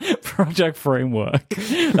 Project Framework.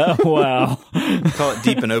 Wow. Call it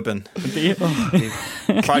Deep and Open.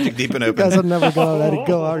 Project Deep and Open. You guys are never going to let it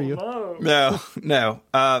go, are you? No.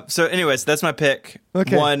 So anyways, that's my pick.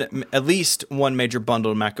 Okay. At least one major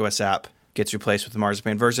bundled macOS app gets replaced with the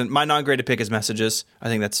marzipan version. My non-graded pick is messages. I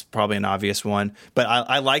think that's probably an obvious one. But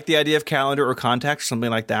I like the idea of calendar or contact or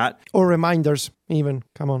something like that. Or reminders, even.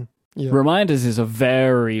 Come on. Yeah. Reminders is a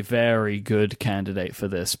very, very good candidate for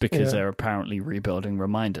this because they're apparently rebuilding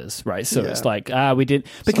reminders, right? So it's like, we did...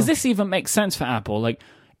 Because this even makes sense for Apple. Like,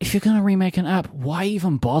 if you're going to remake an app, why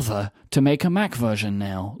even bother to make a Mac version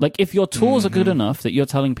now? Like, if your tools are good enough that you're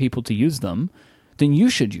telling people to use them, then you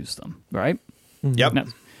should use them, right? Mm-hmm. Yep. No.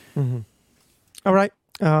 Mm-hmm. All right.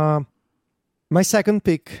 My second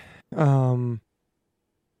pick, iOS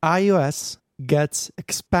gets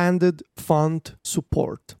expanded font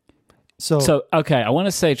support. So okay, I want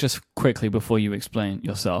to say just quickly before you explain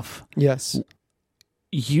yourself. Yes.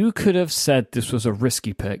 You could have said this was a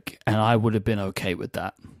risky pick, and I would have been okay with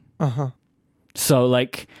that. Uh-huh. So,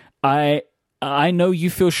 like, I know you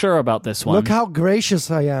feel sure about this one. Look how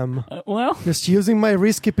gracious I am. Well, just using my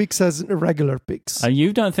risky picks as regular picks.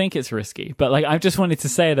 You don't think it's risky, but like I just wanted to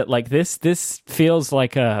say that like this feels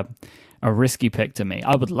like a risky pick to me.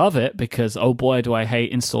 I would love it because oh boy, do I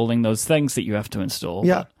hate installing those things that you have to install.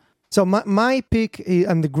 Yeah. So my pick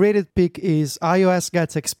and the graded pick is iOS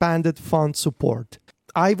gets expanded font support.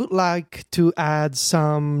 I would like to add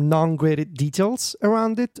some non-graded details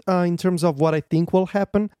around it in terms of what I think will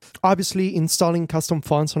happen. Obviously, installing custom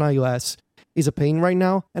fonts on iOS is a pain right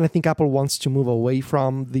now, and I think Apple wants to move away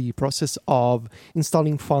from the process of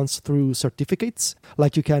installing fonts through certificates,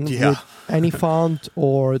 like you can with any font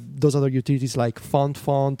or those other utilities like font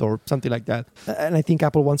or something like that. And I think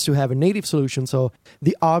Apple wants to have a native solution, so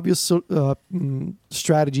the obvious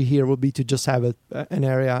strategy here will be to just have an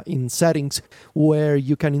area in settings where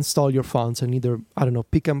you can install your fonts and either, I don't know,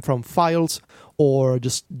 pick them from files or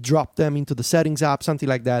just drop them into the settings app, something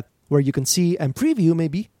like that, where you can see and preview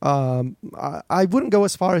maybe. I wouldn't go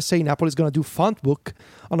as far as saying Apple is going to do font book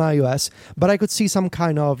on iOS, but I could see some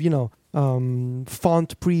kind of,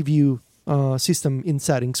 font preview system in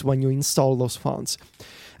settings when you install those fonts.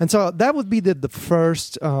 And so that would be the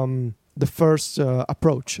first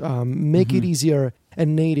approach. Make it easier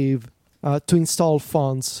and native to install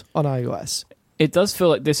fonts on iOS. It does feel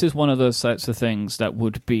like this is one of those types of things that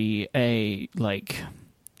would be a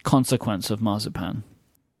consequence of Marzipan.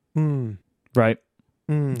 Right?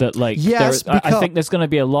 That yes, I think there's going to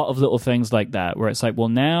be a lot of little things like that where it's like, well,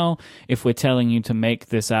 now if we're telling you to make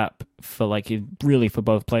this app for really for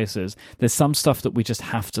both places, there's some stuff that we just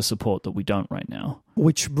have to support that we don't right now.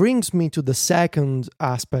 Which brings me to the second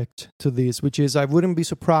aspect to this, which is I wouldn't be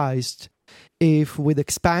surprised if with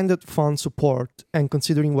expanded font support and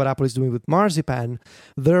considering what Apple is doing with Marzipan,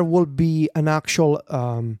 there will be an actual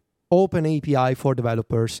open API for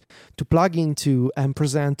developers to plug into and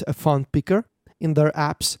present a font picker in their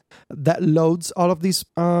apps that loads all of these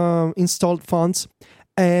installed fonts.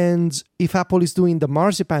 And if Apple is doing the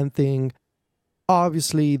Marzipan thing,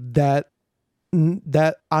 obviously that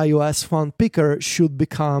iOS font picker should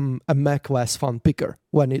become a macOS font picker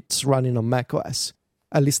when it's running on macOS.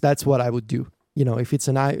 At least that's what I would do. If it's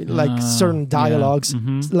certain dialogues,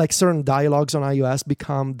 like certain dialogues on iOS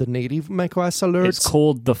become the native macOS alerts. It's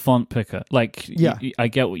called the font picker. I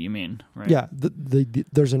get what you mean. Right? Yeah,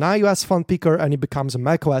 there's an iOS font picker and it becomes a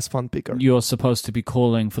macOS font picker. You're supposed to be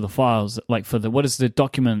calling for the files, what is the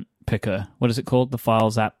document picker? What is it called? The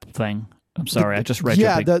files app thing? I'm sorry, I just read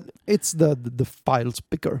your pick. It's the files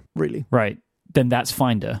picker, really. Right. Then that's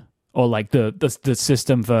Finder. Or the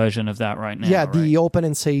system version of that right now. Yeah, right? the open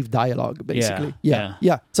and save dialogue, basically.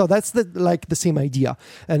 Yeah. So that's the same idea.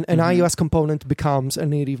 And an iOS component becomes a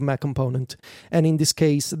native Mac component. And in this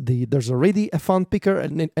case, there's already a font picker,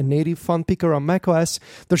 a native font picker on macOS.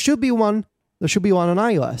 There should be one on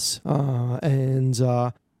iOS.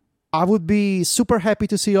 I would be super happy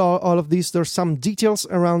to see all of these. There's some details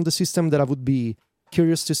around the system that I would be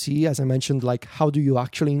curious to see, as I mentioned, how do you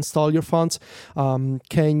actually install your fonts?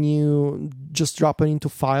 Can you just drop it into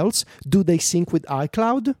files? Do they sync with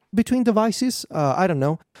iCloud between devices? I don't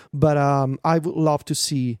know, but I would love to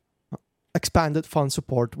see expanded font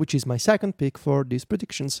support, which is my second pick for these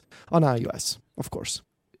predictions on iOS, of course.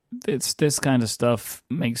 This kind of stuff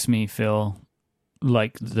makes me feel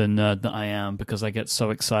like the nerd that I am because I get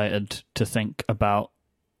so excited to think about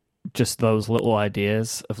just those little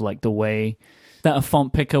ideas of the way that a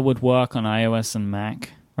font picker would work on iOS and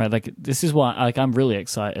Mac, right? This is why I'm really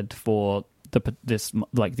excited for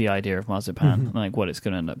the idea of Marzipan, what it's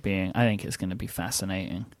going to end up being. I think it's going to be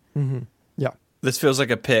fascinating. Yeah. This feels like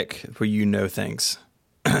a pick where you know things,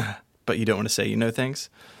 but you don't want to say you know things.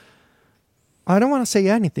 I don't want to say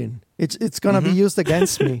anything. It's going to be used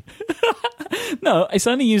against me. No, it's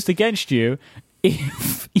only used against you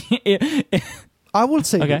if I will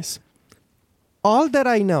say this. All that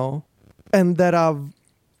I know and that I've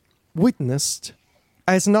witnessed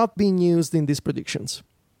has not been used in these predictions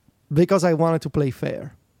because I wanted to play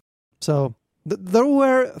fair. So there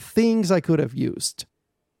were things I could have used.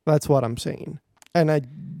 That's what I'm saying. And I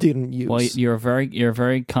didn't use. Well, you're a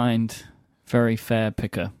very kind, very fair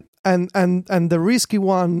picker. And the risky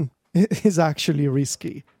one is actually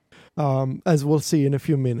risky, as we'll see in a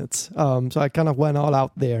few minutes. So I kind of went all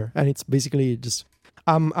out there, and it's basically just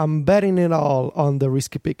I'm betting it all on the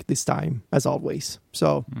risky pick this time, as always.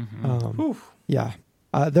 So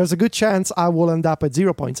there's a good chance I will end up at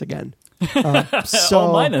 0 points again. Or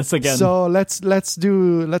minus again. So let's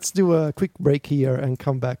do a quick break here and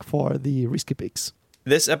come back for the risky picks.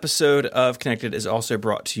 This episode of Connected is also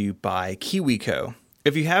brought to you by KiwiCo.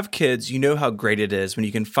 If you have kids, you know how great it is when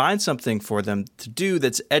you can find something for them to do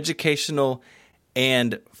that's educational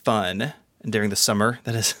and fun. And during the summer,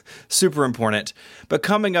 that is super important. But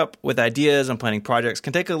coming up with ideas and planning projects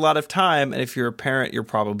can take a lot of time. And if you're a parent, you're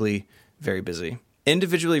probably very busy.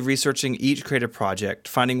 Individually researching each creative project,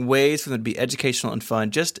 finding ways for them to be educational and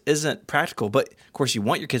fun just isn't practical. But of course, you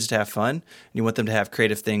want your kids to have fun, and you want them to have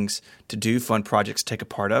creative things to do, fun projects to take a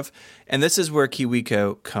part of. And this is where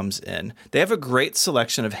KiwiCo comes in. They have a great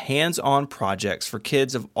selection of hands-on projects for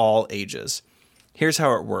kids of all ages. Here's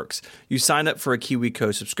how it works. You sign up for a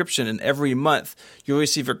KiwiCo subscription, and every month you'll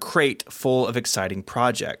receive a crate full of exciting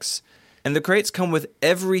projects. And the crates come with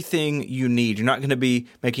everything you need. You're not going to be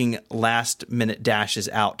making last-minute dashes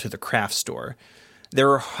out to the craft store.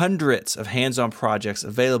 There are hundreds of hands-on projects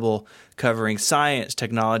available covering science,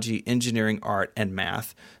 technology, engineering, art, and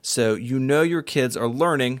math. So you know your kids are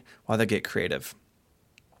learning while they get creative.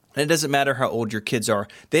 And it doesn't matter how old your kids are.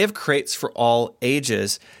 They have crates for all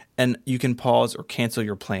ages, and you can pause or cancel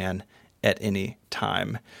your plan at any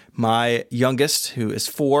time. My youngest, who is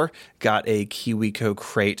 4, got a KiwiCo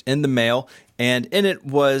crate in the mail, and in it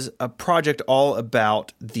was a project all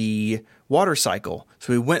about the water cycle.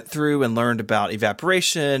 So we went through and learned about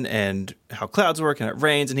evaporation and how clouds work and it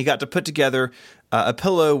rains, and he got to put together a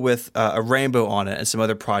pillow with a rainbow on it and some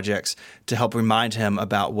other projects to help remind him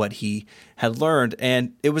about what he had learned.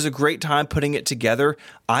 And it was a great time putting it together.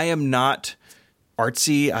 I am not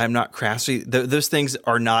artsy. I'm not craftsy. Those things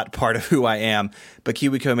are not part of who I am. But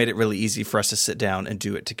KiwiCo made it really easy for us to sit down and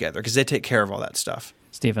do it together because they take care of all that stuff.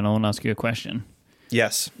 Stephen, I want to ask you a question.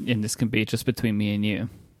 Yes. And this can be just between me and you.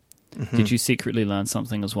 Mm-hmm. Did you secretly learn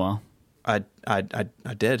something as well? I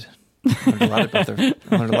did. I learned a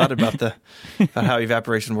lot about how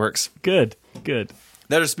evaporation works. Good.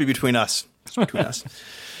 That'll just be between us.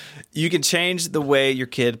 You can change the way your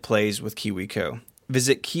kid plays with KiwiCo.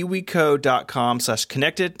 Visit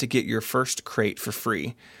kiwico.com/connected to get your first crate for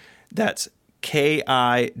free. That's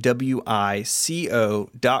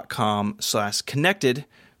kiwico.com/connected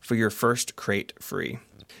for your first crate free.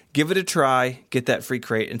 Give it a try, get that free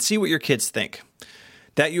crate, and see what your kids think.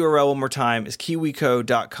 That URL one more time is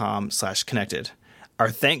kiwico.com/connected. Our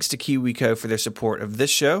thanks to KiwiCo for their support of this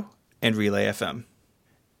show and Relay FM.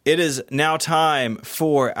 It is now time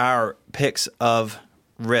for our picks of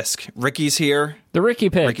Risk. Ricky's here. The Ricky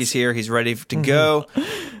picks. Ricky's here. He's ready to go.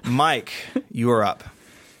 Mike, you are up.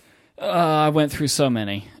 I went through so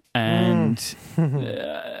many. And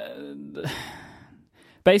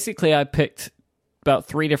basically I picked about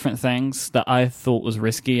 3 different things that I thought was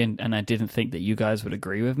risky and I didn't think that you guys would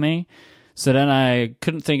agree with me. So then I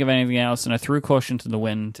couldn't think of anything else and I threw caution to the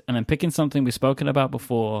wind. And I'm picking something we've spoken about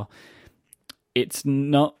before. It's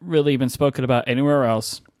not really been spoken about anywhere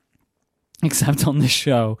else except on this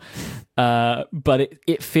show. But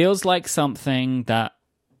it feels like something that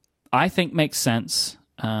I think makes sense,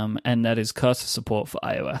 and that is cursor support for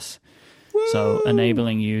iOS. Woo! So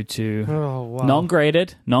enabling you to,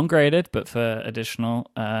 non-graded, but for additional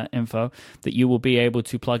info, that you will be able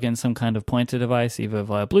to plug in some kind of pointer device, either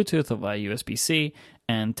via Bluetooth or via USB-C,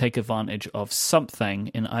 and take advantage of something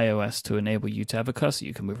in iOS to enable you to have a cursor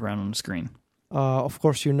you can move around on the screen. Of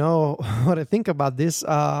course, you know what I think about this.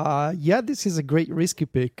 This is a great risky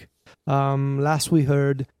pick. Last we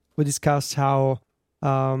discussed how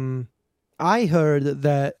I heard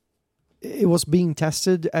that it was being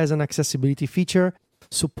tested as an accessibility feature,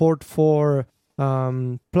 support for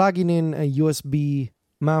plugging in a USB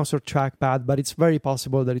mouse or trackpad, but it's very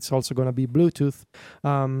possible that it's also going to be Bluetooth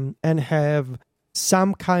and have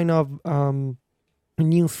some kind of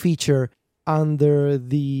new feature under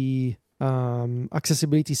the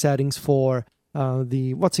accessibility settings for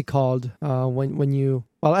the what's it called when you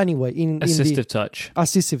assistive touch.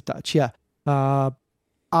 Assistive touch, yeah.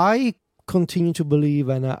 I continue to believe,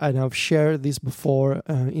 and I've shared this before,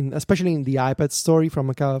 especially in the iPad story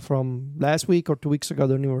from last week or 2 weeks ago, I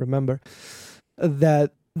don't even remember,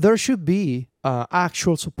 that there should be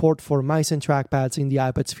actual support for mice and trackpads in the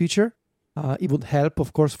iPad's future. It would help,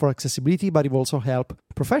 of course, for accessibility, but it would also help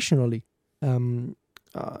professionally.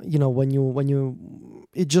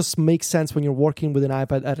 It just makes sense when you're working with an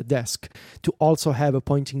iPad at a desk to also have a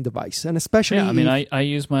pointing device, and especially I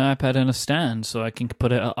use my iPad in a stand so I can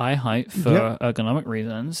put it at eye height for ergonomic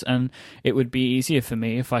reasons, and it would be easier for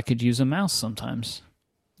me if I could use a mouse sometimes.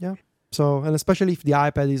 Yeah. So, and especially if the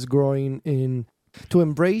iPad is growing to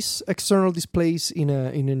embrace external displays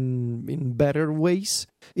in better ways,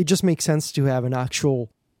 it just makes sense to have an actual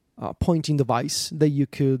pointing device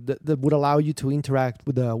that would allow you to interact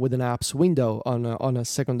with an app's window on a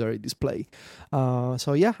secondary display.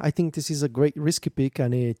 I think this is a great risky pick,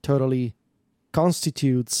 and it totally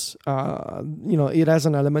constitutes, it has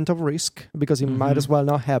an element of risk because it might as well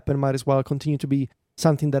not happen, might as well continue to be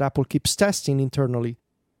something that Apple keeps testing internally.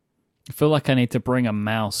 I feel like I need to bring a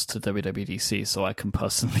mouse to WWDC so I can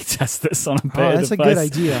personally test this on a beta That's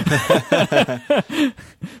device. a good idea.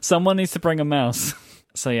 Someone needs to bring a mouse.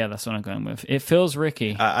 So yeah, that's what I'm going with. It feels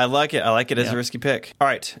Ricky. I like it. I like it as a risky pick. All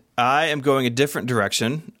right. I am going a different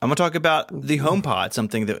direction. I'm going to talk about the HomePod,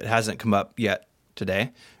 something that hasn't come up yet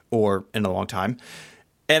today or in a long time.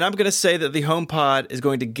 And I'm going to say that the HomePod is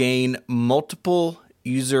going to gain multiple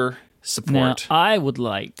user support. Now, I would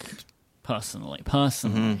like, personally,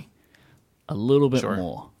 a little bit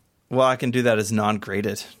more. Well, I can do that as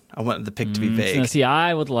non-graded. I want the pick to be vague. So, see,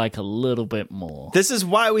 I would like a little bit more. This is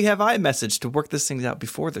why we have iMessage, to work these things out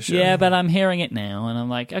before the show. Yeah, but I'm hearing it now, and I'm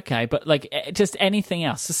like, okay, but like just anything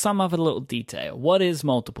else, just some other little detail. What is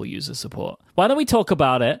multiple user support? Why don't we talk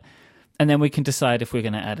about it, and then we can decide if we're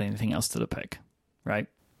going to add anything else to the pick, right?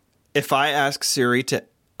 If I ask Siri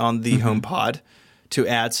on the HomePod to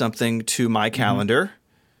add something to my calendar,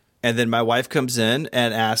 and then my wife comes in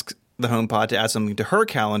and asks the HomePod to add something to her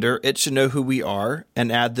calendar, it should know who we are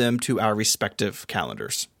and add them to our respective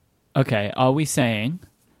calendars. Okay, are we saying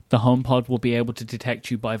the HomePod will be able to detect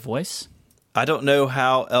you by voice? I don't know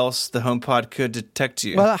how else the HomePod could detect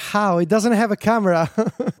you. Well, how? It doesn't have a camera.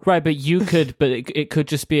 Right, but you could, but it could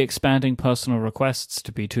just be expanding personal requests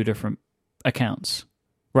to be two different accounts.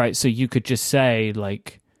 Right, so you could just say,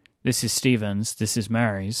 like, this is Steven's, this is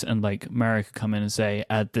Mary's, and like Mary could come in and say,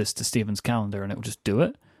 add this to Steven's calendar, and it will just do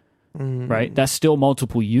it. Right? That's still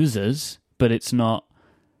multiple users, but it's not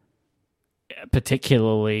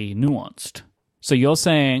particularly nuanced. So you're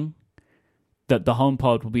saying that the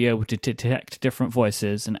HomePod will be able to detect different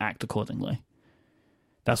voices and act accordingly.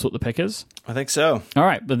 That's what the pick is? I think so. All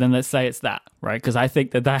right, but then let's say it's that, right? Because I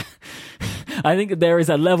think that I think that there is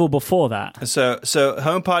a level before that. So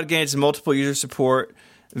HomePod gains multiple user support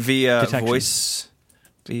via Detection. voice.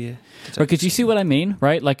 Because you see what I mean,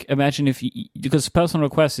 right? Like, imagine because personal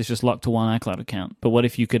request is just locked to one iCloud account. But what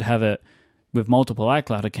if you could have it with multiple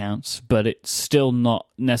iCloud accounts, but it's still not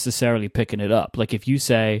necessarily picking it up? Like, if you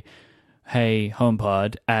say, hey,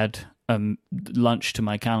 HomePod, add lunch to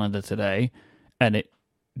my calendar today, and it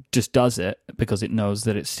just does it because it knows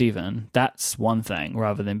that it's Steven, that's one thing,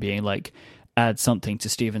 rather than being like, add something to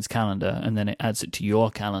Steven's calendar, and then it adds it to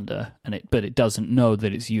your calendar, but it doesn't know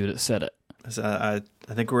that it's you that said it. So I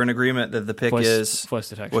think we're in agreement that the pick is voice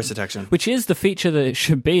detection. Voice detection. Which is the feature that it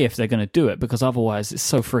should be if they're going to do it, because otherwise it's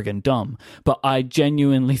so friggin' dumb. But I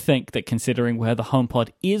genuinely think that considering where the HomePod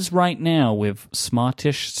is right now with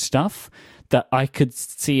smartish stuff, that I could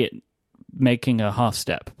see it making a half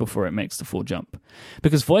step before it makes the full jump.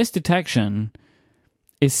 Because voice detection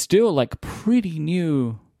is still like pretty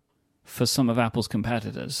new for some of Apple's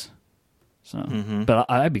competitors. So, but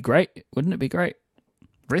that'd be great. Wouldn't it be great?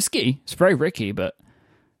 Risky. It's very Ricky, but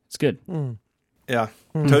it's good. Yeah.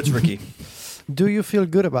 Totes Ricky. Do you feel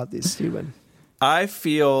good about this, Steven? I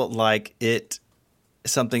feel like it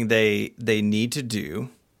is something they need to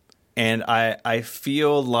do, and I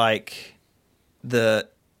feel like the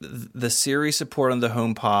Siri support on the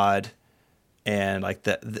HomePod and like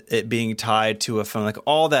it being tied to a phone, like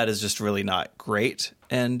all that is just really not great.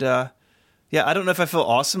 And I don't know if I feel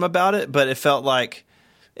awesome about it, but it felt like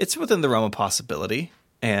it's within the realm of possibility.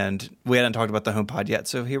 And we hadn't talked about the HomePod yet,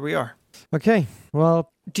 so here we are. Okay,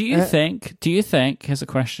 well... Do you think, here's a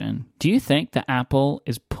question, do you think that Apple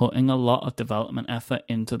is putting a lot of development effort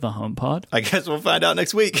into the HomePod? I guess we'll find out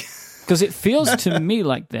next week. Because it feels to me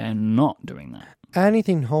like they're not doing that.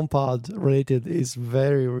 Anything HomePod related is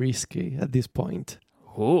very risky at this point.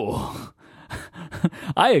 Oh,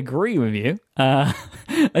 I agree with you.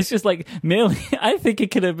 It's just like merely. I think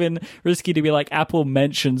it could have been risky to be like Apple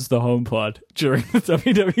mentions the HomePod during the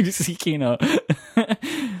WWDC keynote.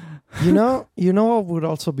 You know what would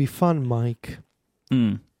also be fun, Mike?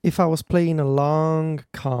 If I was playing a long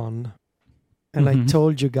con and I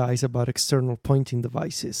told you guys about external pointing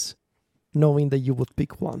devices, knowing that you would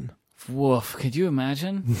pick one. Woof! Could you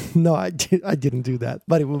imagine? No, I didn't do that,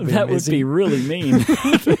 but it would be that amazing. Would be really mean.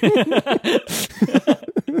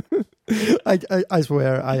 I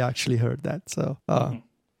swear I actually heard that. So,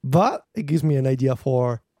 but it gives me an idea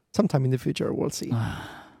for sometime in the future. We'll see.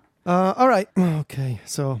 All right. Okay.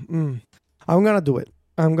 So I'm gonna do it.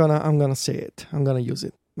 I'm gonna say it. I'm gonna use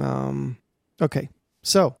it. Okay.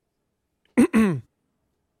 So,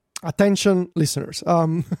 attention, listeners.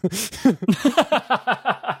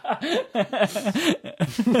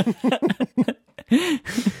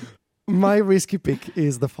 My risky pick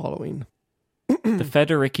is the following. The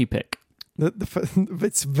Federici pick.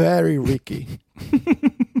 It's very Ricky.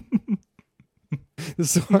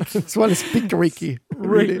 This one is Pick Ricky.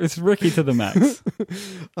 Really. It's Ricky to the max.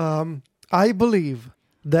 I believe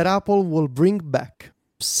that Apple will bring back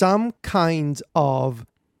some kind of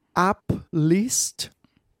app list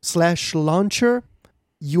 / launcher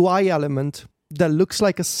UI element that looks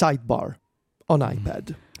like a sidebar on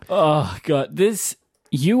iPad. Oh, God.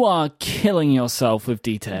 You are killing yourself with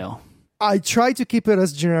detail. I try to keep it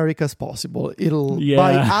as generic as possible.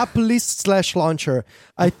 By app list / launcher,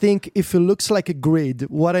 I think if it looks like a grid,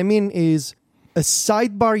 what I mean is a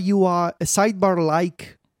sidebar UI, a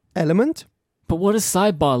sidebar-like element. But what is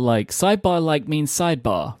sidebar like? Sidebar like means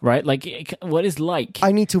sidebar, right? Like, what is like?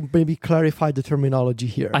 I need to maybe clarify the terminology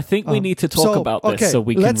here. I think we need to talk about this so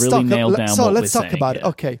we can really nail down what we're saying. So let's talk about it.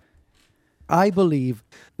 Okay. I believe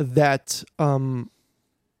that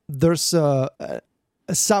there's a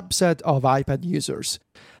subset of iPad users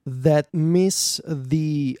that miss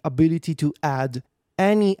the ability to add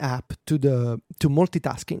any app to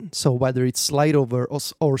multitasking. So whether it's slide over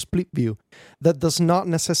or split view, that does not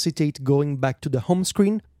necessitate going back to the home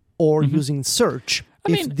screen or using search.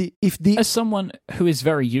 As someone who is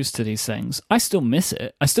very used to these things, I still miss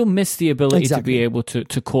it. I still miss the ability to be able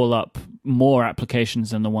to call up more applications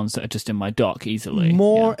than the ones that are just in my dock easily.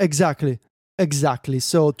 Exactly.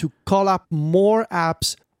 So to call up more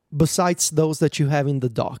apps besides those that you have in the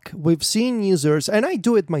dock. We've seen users, and I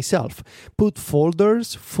do it myself, put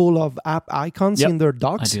folders full of app icons in their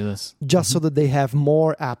docks. I do this. Just so that they have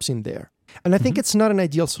more apps in there. And I think it's not an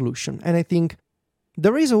ideal solution. And I think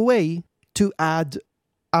there is a way to add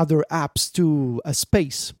other apps to a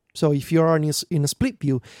space. So if you're in a split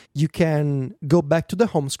view, you can go back to the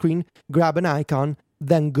home screen, grab an icon,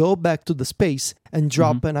 then go back to the space and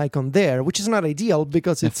drop an icon there, which is not ideal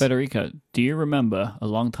because it's... Federico, do you remember a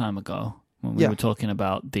long time ago when we were talking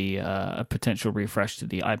about the potential refresh to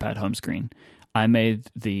the iPad home screen? I made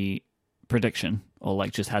the prediction, or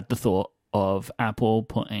like just had the thought of Apple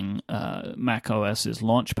putting Mac OS's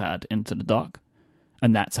Launchpad into the dock,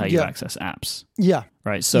 and that's how you access apps. Yeah.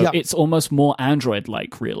 Right? So it's almost more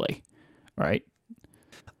Android-like, really, right?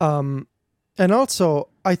 And also,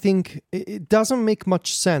 I think it doesn't make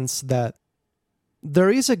much sense that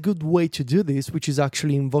there is a good way to do this, which is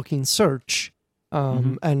actually invoking search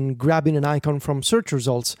and grabbing an icon from search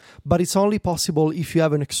results, but it's only possible if you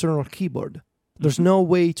have an external keyboard. There's no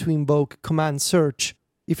way to invoke command search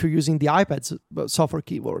if you're using the iPad's software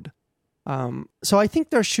keyboard. So I think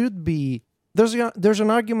there's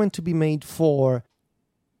an argument to be made for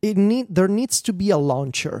there needs to be a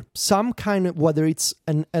launcher, some kind of, whether it's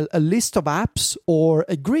a list of apps or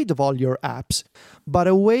a grid of all your apps, but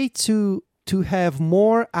a way to have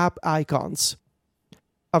more app icons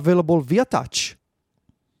available via touch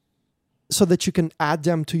so that you can add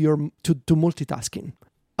them to multitasking.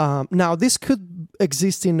 Now, this could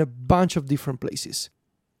exist in a bunch of different places.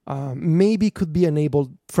 Maybe could be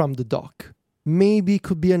enabled from the dock. Maybe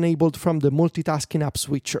could be enabled from the multitasking app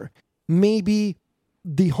switcher. Maybe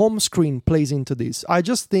the home screen plays into this. I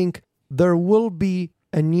just think there will be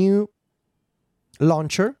a new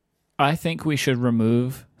launcher. I think we should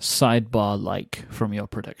remove sidebar-like from your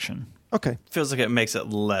prediction. Okay. Feels like it makes it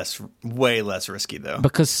way less risky, though.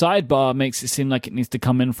 Because sidebar makes it seem like it needs to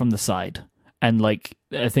come in from the side. And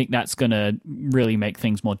I think that's going to really make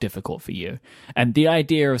things more difficult for you. And the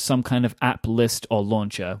idea of some kind of app list or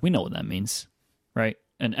launcher, we know what that means, right?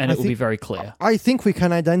 And it will be very clear. I think we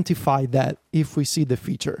can identify that if we see the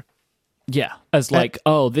feature. Yeah, as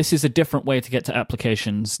this is a different way to get to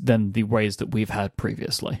applications than the ways that we've had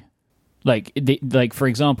previously. Like for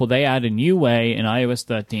example, they add a new way in iOS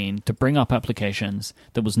 13 to bring up applications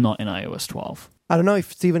that was not in iOS 12. I don't know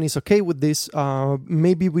if Steven is okay with this.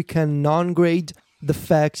 Maybe we can non-grade the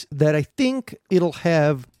fact that I think it'll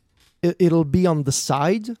be on the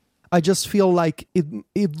side. I just feel like it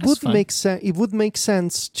would make sense. It would make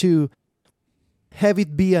sense to have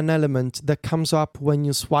it be an element that comes up when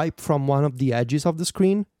you swipe from one of the edges of the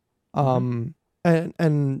screen. And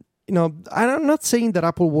you know, I'm not saying that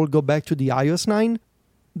Apple will go back to the iOS 9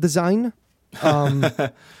 design,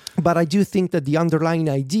 but I do think that the underlying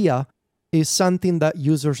idea is something that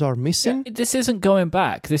users are missing. Yeah, this isn't going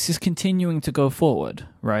back. This is continuing to go forward,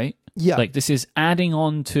 right? Yeah. Like this is adding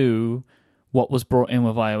on to what was brought in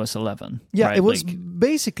with iOS 11. Yeah, right? It was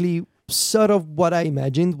basically sort of what I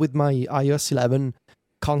imagined with my iOS 11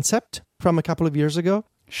 concept from a couple of years ago.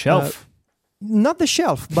 Shelf. Not the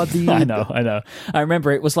shelf, but the... I know. I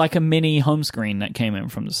remember it was like a mini home screen that came in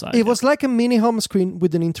from the side. It was like a mini home screen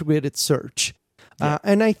with an integrated search. Yeah.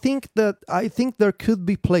 And I think there could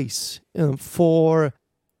be place for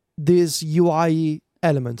this UI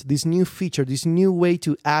element, this new feature, this new way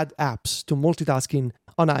to add apps to multitasking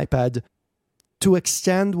on iPad to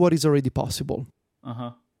extend what is already possible.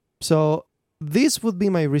 So this would be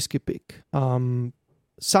my risky pick.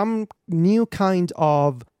 Some new kind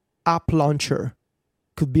of app launcher.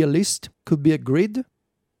 Could be a list, could be a grid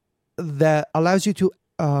that allows you to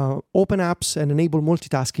open apps and enable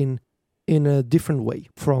multitasking in a different way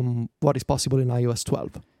from what is possible in iOS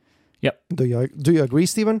 12. Yep. Do you agree,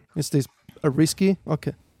 Stephen? Is this a risky?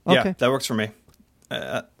 Okay. Yeah, that works for me.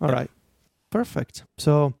 All right. Perfect.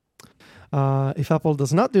 So if Apple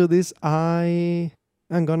does not do this, I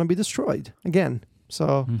am going to be destroyed again.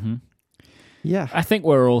 So, yeah. I think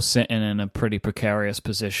we're all sitting in a pretty precarious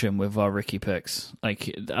position with our Ricky picks.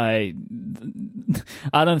 Like, I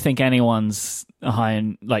don't think anyone's high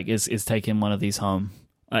in, like, is taking one of these home.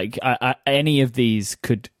 Like, any of these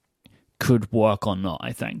could work or not,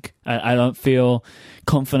 I think. I don't feel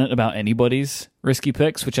confident about anybody's risky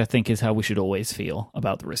picks, which I think is how we should always feel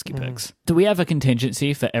about the risky picks. Do we have a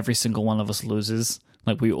contingency for every single one of us loses?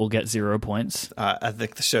 Like, we all get 0 points? I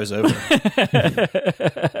think the show's over.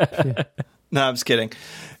 No, I'm just kidding.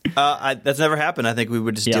 That's never happened. I think we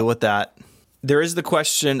would just deal with that. There is the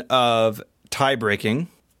question of tie breaking.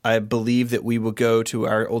 I believe that we will go to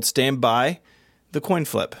our old standby, the coin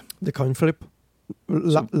flip. The coin flip?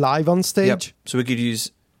 Live on stage? Yep. So we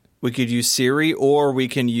could use Siri, or we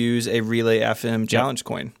can use a Relay FM challenge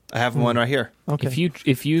coin. I have one right here. Okay.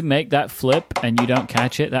 If you make that flip and you don't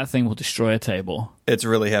catch it, that thing will destroy a table. It's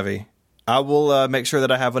really heavy. I will make sure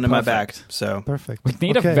that I have one in my bag. So perfect. We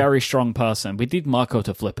need a very strong person. We need Marco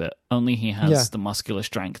to flip it. Only he has the muscular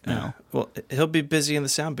strength now. Well, he'll be busy in the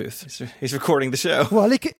sound booth. He's recording the show. Well,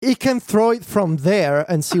 he can throw it from there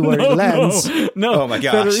and see where it lands. No. Oh my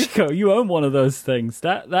gosh. Federico, you own one of those things.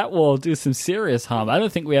 That will do some serious harm. I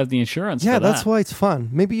don't think we have the insurance for that. Yeah, that's why it's fun.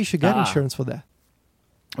 Maybe you should get insurance for that.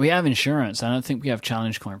 We have insurance. I don't think we have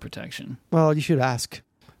challenge coin protection. Well, you should ask.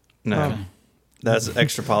 No. That's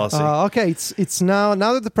extra policy. Okay, it's now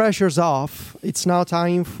that the pressure's off, it's now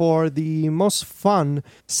time for the most fun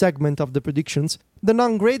segment of the predictions, the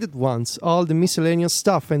non-graded ones, all the miscellaneous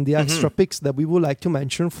stuff and the extra picks that we would like to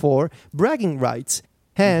mention for bragging rights.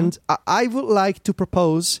 And I would like to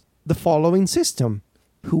propose the following system.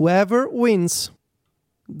 Whoever wins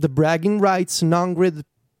the bragging rights non-graded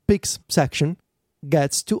picks section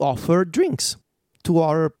gets to offer drinks to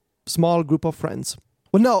our small group of friends.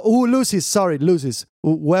 Well, no, who loses? Sorry, loses.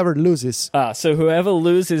 Whoever loses. So whoever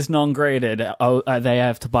loses non-graded, they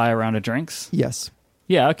have to buy a round of drinks? Yes.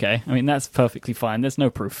 Yeah, okay. I mean, that's perfectly fine. There's no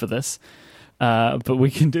proof for this. But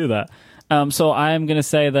we can do that. So I'm going to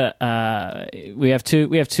say that we have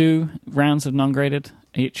two rounds of non-graded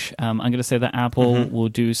each. I'm going to say that Apple will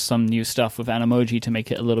do some new stuff with Animoji to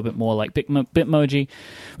make it a little bit more like Bitmoji,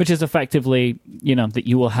 which is effectively, that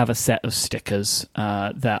you will have a set of stickers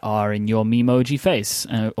that are in your Memoji face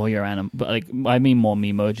or your but like I mean more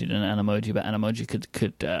Memoji than Animoji, but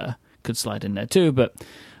Animoji could slide in there too. But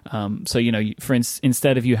so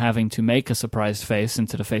instead of you having to make a surprise face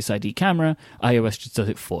into the Face ID camera, iOS just does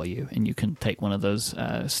it for you, and you can take one of those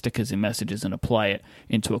stickers in Messages and apply it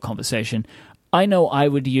into a conversation. I know I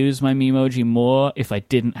would use my Memoji more if I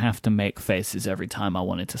didn't have to make faces every time I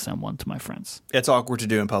wanted to send one to my friends. It's awkward to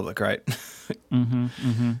do in public, right?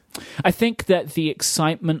 I think that the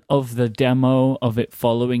excitement of the demo of it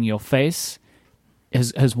following your face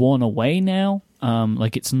has worn away now.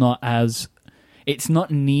 Like it's not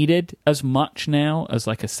needed as much now as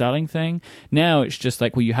like a selling thing. Now it's just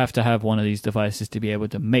like, well, you have to have one of these devices to be able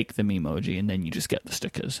to make the Memoji, and then you just get the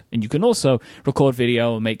stickers. And you can also record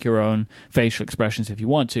video and make your own facial expressions if you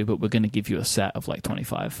want to, but we're going to give you a set of like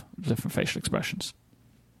 25 different facial expressions.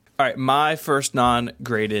 All right, my first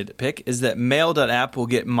non-graded pick is that Mail.app will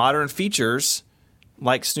get modern features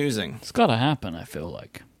like snoozing. It's got to happen, I feel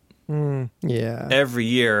like. Yeah. Every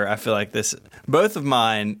year, I feel like this. Both of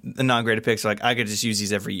mine, the non-graded picks, are like I could just use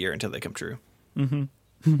these every year until they come true.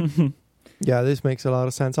 Yeah, this makes a lot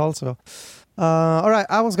of sense also. All right,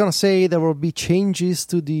 I was going to say there will be changes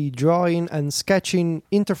to the drawing and sketching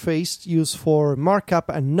interface used for markup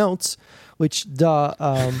and notes, which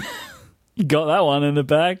You got that one in the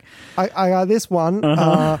bag? I got this one.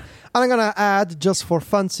 And I'm going to add, just for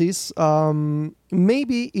funsies,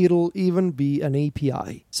 maybe it'll even be an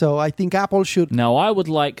API. So I think Apple should... No, I would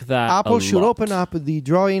like that Apple should open up the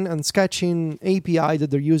drawing and sketching API that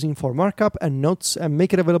they're using for markup and notes and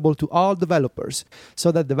make it available to all developers, so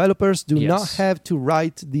that developers do not have to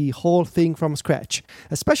write the whole thing from scratch.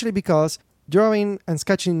 Especially because drawing and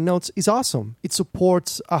sketching notes is awesome. It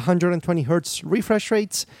supports 120 hertz refresh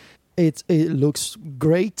rates. It looks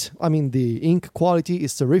great. I mean, the ink quality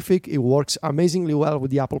is terrific. It works amazingly well with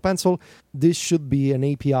the Apple Pencil. This should be an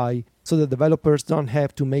API so that developers don't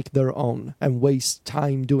have to make their own and waste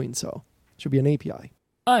time doing so. It should be an API.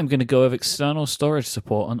 I'm going to go with external storage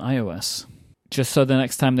support on iOS. Just so the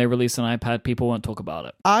next time they release an iPad, people won't talk about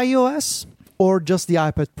it. iOS or just the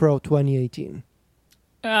iPad Pro 2018?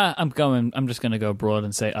 I'm just going to go broad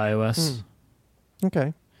and say iOS.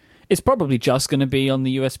 Okay. It's probably just going to be on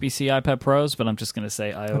the USB-C iPad Pros, but I'm just going to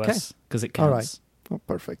say iOS because it counts. All right. Oh,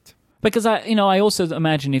 perfect. Because I also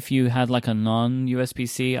imagine if you had like a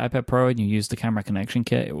non-USB-C iPad Pro and you used the camera connection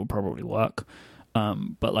kit, it will probably work.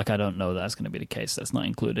 But like I don't know that's going to be the case. That's not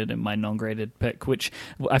included in my non-graded pick, which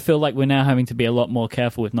I feel like we're now having to be a lot more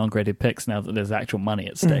careful with non-graded picks now that there's actual money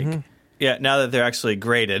at stake. Mm-hmm. Yeah, now that they're actually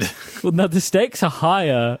graded. Well, no, the stakes are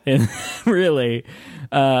higher, really,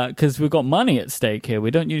 because we've got money at stake here.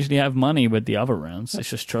 We don't usually have money with the other rounds.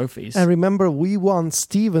 It's just trophies. And remember, we want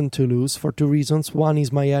Steven to lose for two reasons. One,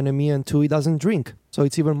 he's my enemy, and two, he doesn't drink. So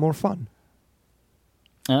it's even more fun.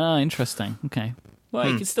 Ah, interesting. Okay. Well,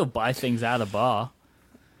 you can still buy things at a bar.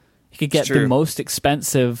 You could get the most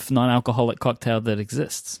expensive non-alcoholic cocktail that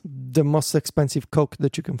exists. The most expensive Coke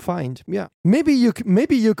that you can find. Yeah. Maybe you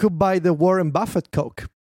could buy the Warren Buffett Coke.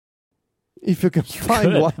 If you can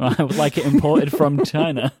find one. I would like it imported from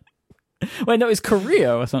China. Wait, no, it's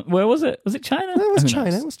Korea or something. Where was it? Was it China? No, it was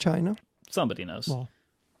China. It was China. Somebody knows. Well.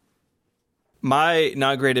 My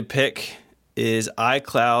non-graded pick is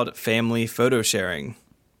iCloud family photo sharing.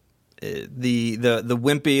 The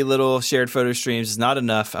wimpy little shared photo streams is not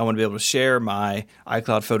enough. I want to be able to share my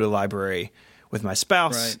iCloud photo library with my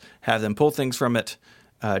spouse, have them pull things from it.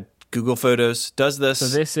 Google Photos does this. So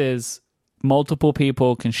this is multiple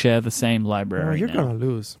people can share the same library. You're going to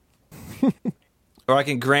lose. Or I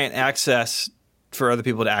can grant access for other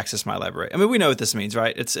people to access my library. I mean, we know what this means,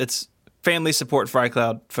 right? It's family support for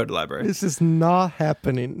iCloud photo library. This is not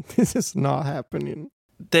happening. This is not happening.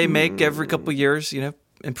 They make every couple years,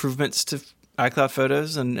 improvements to iCloud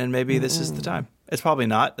photos, and maybe this is the time. It's probably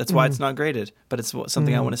not. That's why it's not graded, but it's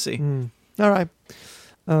something I want to see. All right.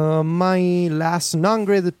 My last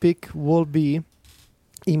non-graded pick will be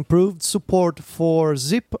improved support for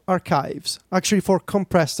zip archives. Actually, for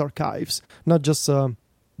compressed archives, not just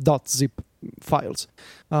 .zip files.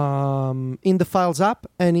 In the Files app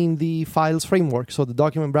and in the Files framework, so the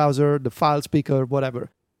document browser, the file speaker,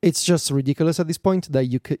 whatever. It's just ridiculous at this point that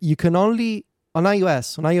you can only... On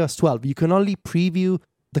iOS 12, you can only preview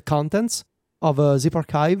the contents of a zip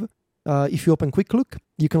archive. If you open Quick Look,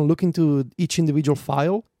 you can look into each individual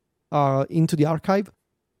file into the archive.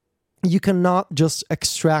 You cannot just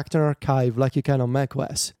extract an archive like you can on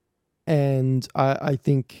macOS. And I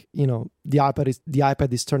think the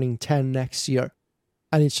iPad is turning 10 next year,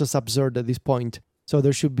 and it's just absurd at this point. So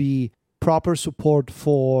there should be proper support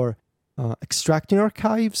for extracting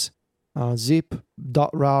archives. Zip,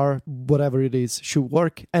 .rar, whatever it is, should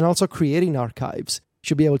work. And also creating archives.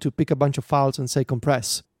 Should be able to pick a bunch of files and say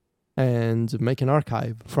compress and make an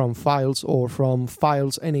archive from files or from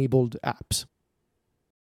files-enabled apps.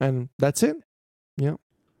 And that's it. Yeah.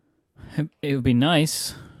 It would be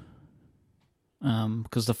nice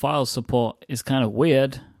because the file support is kind of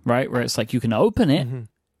weird, right? Where it's like you can open it,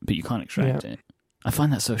 but you can't extract it. I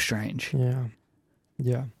find that so strange.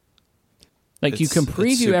 Yeah. Like you can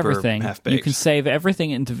preview everything, you can save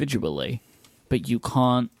everything individually, but you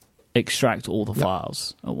can't extract all the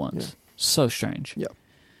files at once. Yeah. So strange. Yeah.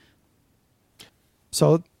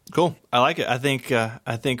 So cool. I like it. I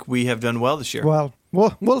think we have done well this year. Well,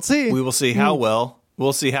 we'll see. We will see how well.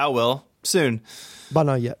 We'll see how well soon, but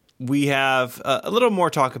not yet. We have a little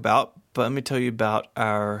more to talk about, but let me tell you about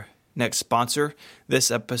our next sponsor.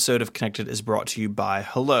 This episode of Connected is brought to you by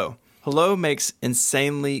Hello. Hello makes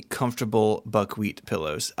insanely comfortable buckwheat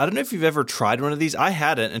pillows. I don't know if you've ever tried one of these. I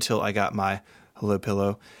hadn't until I got my Hello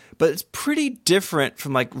pillow. But it's pretty different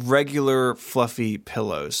from like regular fluffy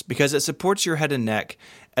pillows because it supports your head and neck.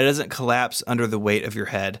 It doesn't collapse under the weight of your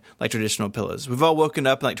head like traditional pillows. We've all woken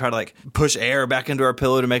up and like try to like push air back into our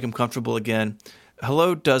pillow to make them comfortable again.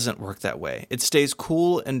 Hello doesn't work that way. It stays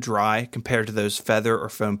cool and dry compared to those feather or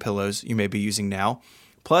foam pillows you may be using now.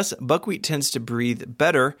 Plus, buckwheat tends to breathe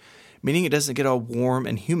better, meaning it doesn't get all warm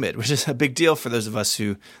and humid, which is a big deal for those of us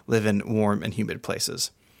who live in warm and humid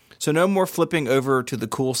places. So no more flipping over to the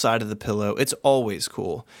cool side of the pillow. It's always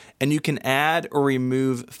cool. And you can add or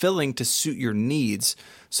remove filling to suit your needs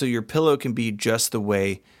so your pillow can be just the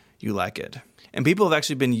way you like it. And people have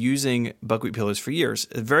actually been using buckwheat pillows for years.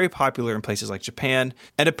 It's very popular in places like Japan.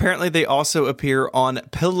 And apparently they also appear on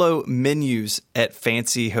pillow menus at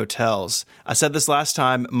fancy hotels. I said this last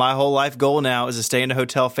time, my whole life goal now is to stay in a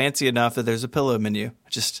hotel fancy enough that there's a pillow menu.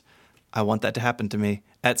 I want that to happen to me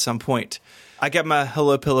at some point. I got my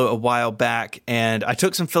Hello Pillow a while back, and I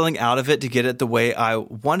took some filling out of it to get it the way I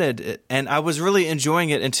wanted it. And I was really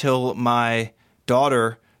enjoying it until my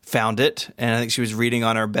daughter found it, and I think she was reading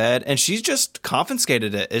on our bed, and she's just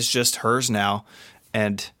confiscated it. It's just hers now,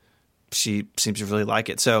 and she seems to really like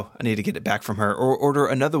it. So I need to get it back from her or order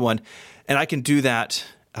another one, and I can do that,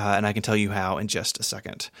 and I can tell you how in just a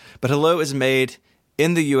second. But Hello is made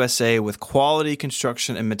in the USA with quality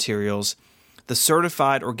construction and materials. The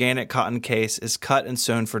certified organic cotton case is cut and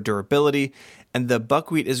sewn for durability, and the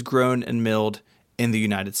buckwheat is grown and milled in the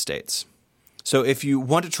United States. So if you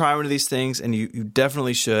want to try one of these things, and you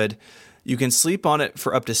definitely should, you can sleep on it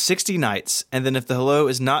for up to 60 nights, and then if the Hello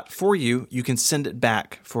is not for you, you can send it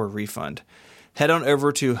back for a refund. Head on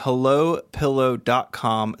over to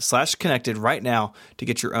hellopillow.com/connected right now to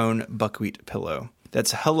get your own buckwheat pillow.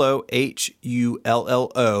 That's Hello,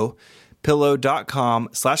 HULLO,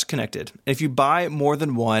 pillow.com/connected. If you buy more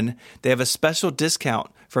than one, they have a special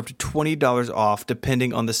discount for up to $20 off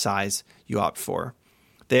depending on the size you opt for.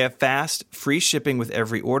 They have fast, free shipping with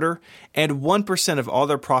every order, and 1% of all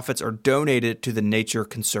their profits are donated to the Nature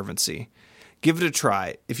Conservancy. Give it a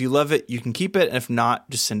try. If you love it, you can keep it, and if not,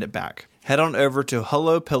 just send it back. Head on over to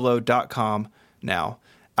hellopillow.com now.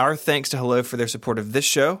 Our thanks to Hello for their support of this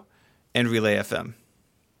show and Relay FM.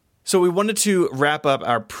 So we wanted to wrap up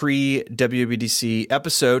our pre-WWDC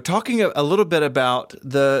episode talking a little bit about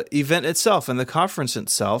the event itself and the conference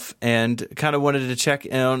itself, and kind of wanted to check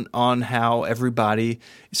in on how everybody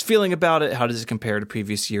is feeling about it. How does it compare to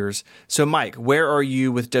previous years? So Mike, where are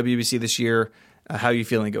you with WWDC this year? How are you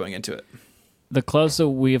feeling going into it? The closer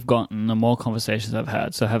we have gotten, the more conversations I've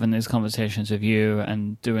had. So having these conversations with you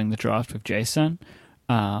and doing the draft with Jason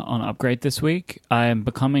on Upgrade this week, I am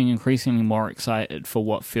becoming increasingly more excited for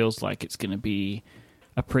what feels like it's going to be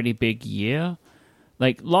a pretty big year.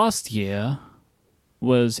 Like, last year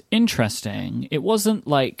was interesting. It wasn't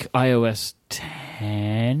like iOS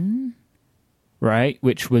 10, right?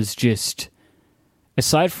 Which was just,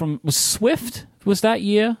 aside from, was Swift, was that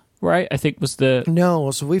year, right? I think was the...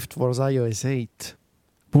 No, Swift was iOS 8.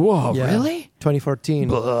 Whoa, yeah. Really? 2014.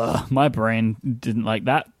 Blah, my brain didn't like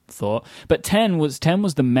that thought. But 10 was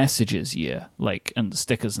the messages year, like, and the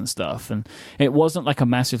stickers and stuff, and it wasn't like a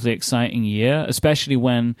massively exciting year, especially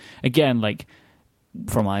when, again, like,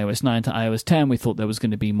 from iOS 9 to iOS 10, we thought there was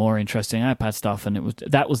going to be more interesting iPad stuff, and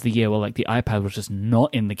that was the year where, like, the iPad was just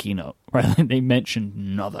not in the keynote, right? They mentioned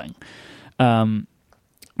nothing.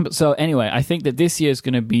 But so anyway, I think that this year is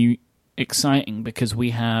going to be exciting because we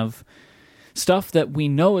have stuff that we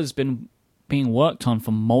know has been being worked on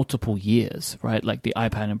for multiple years, right? Like the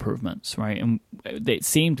iPad improvements, right? And it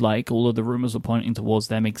seemed like all of the rumors were pointing towards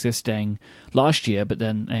them existing last year, but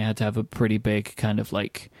then they had to have a pretty big kind of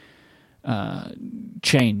like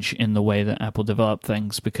change in the way that Apple developed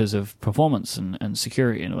things because of performance and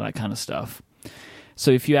security and all that kind of stuff.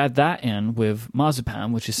 So if you add that in with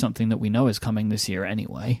Marzipan, which is something that we know is coming this year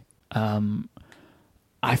anyway,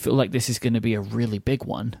 I feel like this is going to be a really big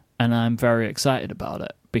one, and I'm very excited about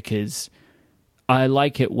it because I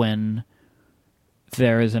like it when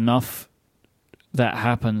there is enough that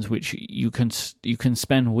happens which you can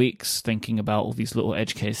spend weeks thinking about all these little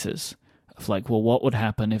edge cases of like, well, what would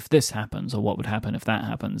happen if this happens, or what would happen if that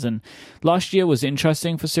happens? And last year was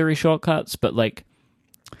interesting for Siri shortcuts, but like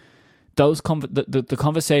those the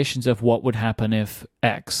conversations of what would happen if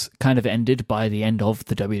X kind of ended by the end of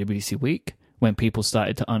the WWDC week, when people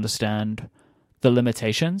started to understand the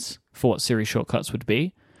limitations for what Siri shortcuts would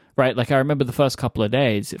be. Right, like I remember the first couple of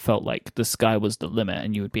days, it felt like the sky was the limit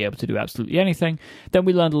and you would be able to do absolutely anything. Then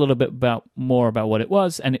we learned a little bit more about what it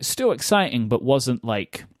was, and it's still exciting, but wasn't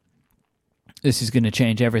like this is going to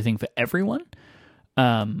change everything for everyone.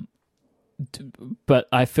 But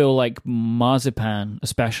I feel like Marzipan,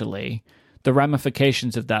 especially, the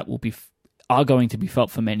ramifications of that are going to be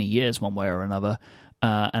felt for many years, one way or another.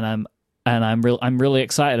 And I'm really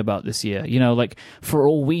excited about this year. You know, like for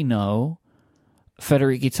all we know,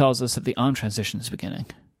 Federici tells us that the ARM transition is beginning.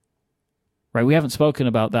 Right, we haven't spoken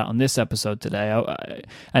about that on this episode today,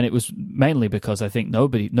 and it was mainly because I think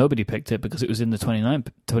nobody picked it because it was in the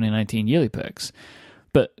 2019 yearly picks.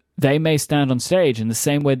 But they may stand on stage in the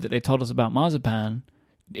same way that they told us about Marzipan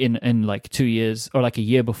in like 2 years, or like a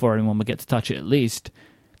year before anyone would get to touch it at least.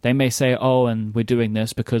 They may say, oh, and we're doing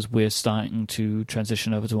this because we're starting to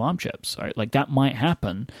transition over to ARM chips. Right, like that might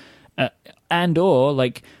happen. And or,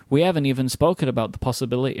 like, we haven't even spoken about the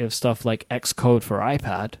possibility of stuff like Xcode for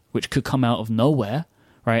iPad, which could come out of nowhere,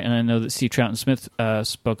 right? And I know that Steve Troughton Smith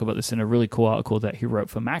spoke about this in a really cool article that he wrote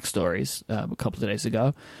for Mac Stories a couple of days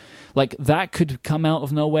ago. Like, that could come out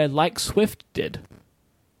of nowhere like Swift did,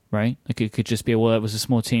 right? Like, it could just be, well, it was a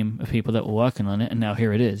small team of people that were working on it, and now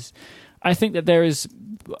here it is. I think that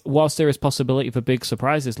whilst there is possibility for big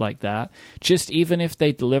surprises like that, just even if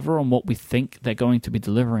they deliver on what we think they're going to be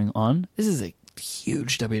delivering on, this is a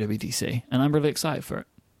huge WWDC, and I'm really excited for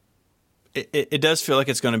it. It does feel like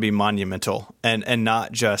it's going to be monumental, and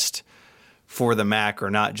not just for the Mac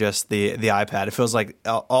or not just the iPad. It feels like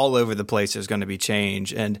all over the place there's going to be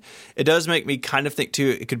change, and it does make me kind of think,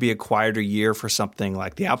 too, it could be a quieter year for something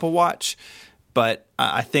like the Apple Watch, but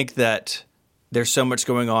I think that there's so much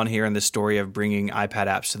going on here in the story of bringing iPad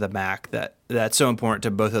apps to the Mac that's so important to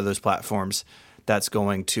both of those platforms. That's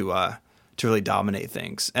going to really dominate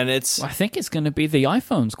things, and I think it's going to be the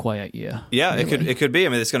iPhone's quiet year. Yeah, really. It could be. I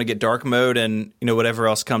mean, it's going to get dark mode and whatever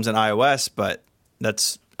else comes in iOS, but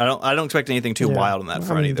I don't expect anything too wild on that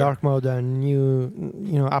front either. Dark mode and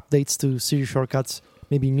new updates to Siri shortcuts,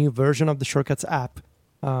 maybe new version of the shortcuts app.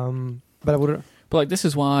 But like, this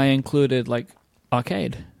is why I included like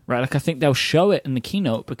Arcade. Right, like I think they'll show it in the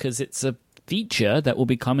keynote because it's a feature that will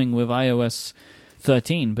be coming with iOS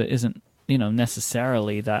 13, but isn't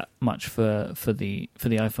necessarily that much for the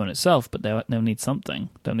iPhone itself. But they'll need something.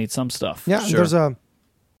 They'll need some stuff. Yeah, sure. There's a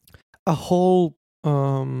whole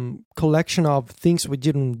collection of things we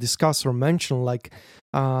didn't discuss or mention, like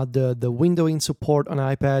the windowing support on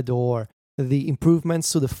iPad or the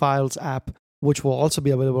improvements to the Files app, which will also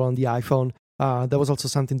be available on the iPhone. That was also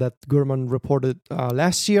something that Gurman reported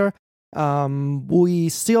last year. We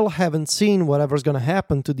still haven't seen whatever's going to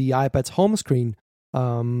happen to the iPad's home screen.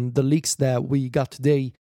 The leaks that we got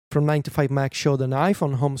today from 9to5Mac showed an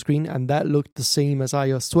iPhone home screen, and that looked the same as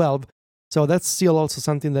iOS 12. So that's still also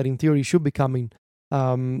something that in theory should be coming.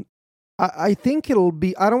 I think it'll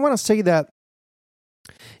be... I don't want to say that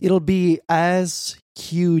it'll be as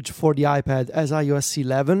huge for the iPad as iOS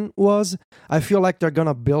 11 was. I feel like they're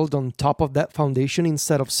gonna build on top of that foundation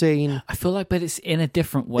instead of saying... I feel like, but it's in a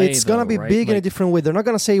different way. It's gonna be right? big in a different way. They're not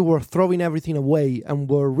gonna say we're throwing everything away and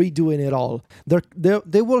we're redoing it all.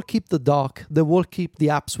 They will keep the dock, they will keep the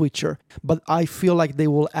app switcher, but I feel like they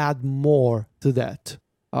will add more to that.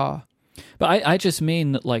 But I just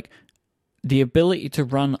mean that, like, the ability to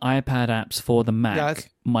run iPad apps for the Mac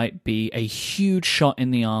might be a huge shot in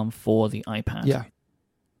the arm for the iPad.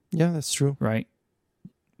 Yeah, that's true. Right?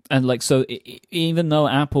 And, like, so even though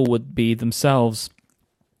Apple would be themselves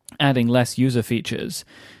adding less user features,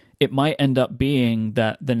 it might end up being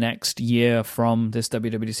that the next year from this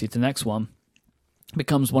WWDC to the next one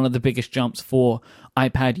becomes one of the biggest jumps for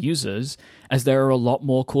iPad users, as there are a lot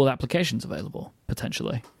more cool applications available,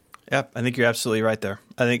 potentially. Yep, I think you're absolutely right there.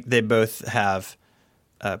 I think they both have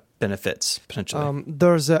benefits, potentially.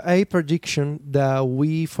 There's a prediction that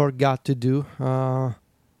we forgot to do.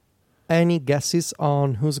 Any guesses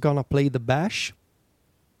on who's going to play the Bash?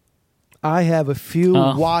 I have a few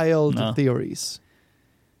wild theories.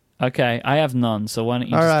 Okay, I have none, so why don't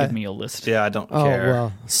you give me your list? Yeah, I don't care. Oh,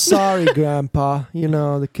 well, sorry, Grandpa.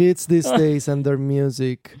 The kids these days and their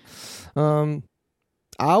music. I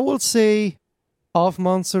will say Of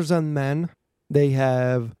Monsters and Men. They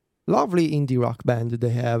have lovely indie rock band. They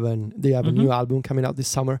have a new album coming out this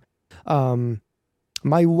summer.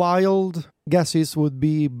 My wild guesses would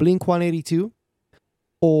be Blink-182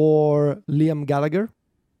 or Liam Gallagher.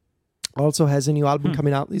 Also has a new album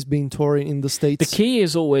coming out. He's been touring in the States. The key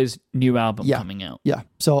is always new album coming out. Yeah.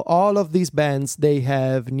 So all of these bands, they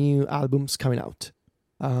have new albums coming out.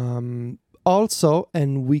 Also,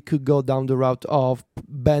 and we could go down the route of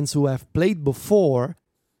bands who have played before,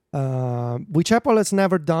 which Apple has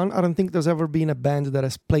never done. I don't think there's ever been a band that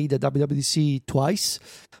has played at WWDC twice.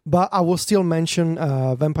 But I will still mention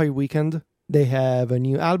Vampire Weekend. They have a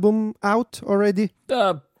new album out already.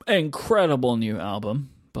 Incredible new album,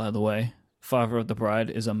 by the way. Father of the Bride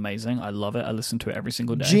is amazing. I love it. I listen to it every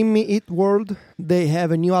single day. Jimmy Eat World, they have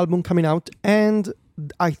a new album coming out. And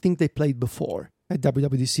I think they played before at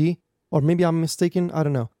WWDC. Or maybe I'm mistaken. I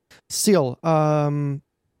don't know. Still,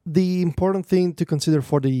 the important thing to consider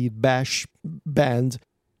for the Bash band,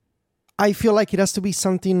 I feel like it has to be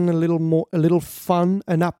something a little fun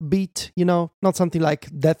and upbeat, not something like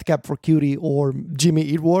Death Cab for Cutie or Jimmy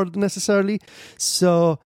Eat World necessarily.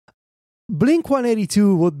 So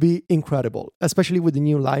Blink-182 would be incredible, especially with the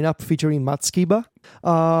new lineup featuring Matt Skiba.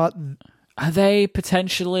 Are they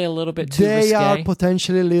potentially a little bit too risque? They are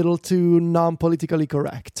potentially a little too non-politically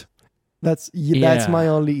correct. That's my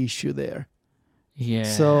only issue there. Yeah,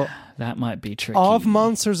 So that might be tricky. Of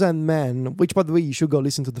Monsters and Men, which, by the way, you should go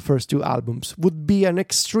listen to the first 2 albums, would be an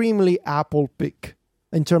extremely Apple pick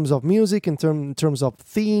in terms of music, in terms of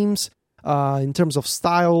themes, in terms of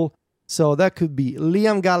style. So that could be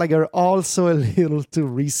Liam Gallagher, also a little too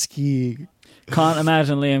risky. Can't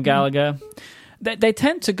imagine Liam Gallagher. They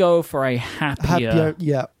tend to go for a happier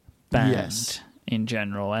band in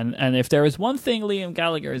general. And if there is one thing Liam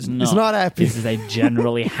Gallagher is not happy. This is a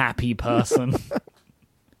generally happy person.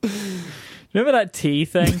 Remember that tea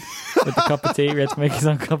thing with the cup of tea? We had to make his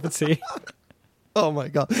own cup of tea. Oh my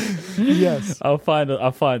god! Yes, I'll find that.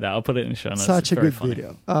 I'll put it in the show notes. Such a good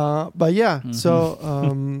video. But yeah,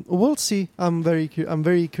 so we'll see. I'm very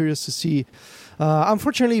curious to see.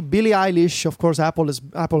 Unfortunately, Billie Eilish. Of course, Apple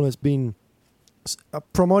has been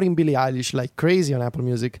promoting Billie Eilish like crazy on Apple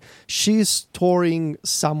Music. She's touring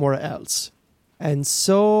somewhere else, and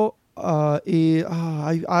so I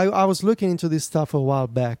was looking into this stuff a while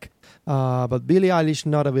back, but Billie Eilish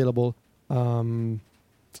not available.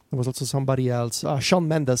 There was also somebody else. Shawn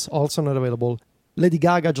Mendes also not available. Lady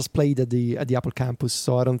Gaga just played at the Apple campus,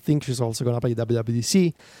 so I don't think she's also going to play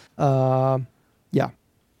WWDC. Yeah.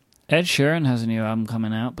 Ed Sheeran has a new album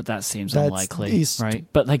coming out, but that seems unlikely, right?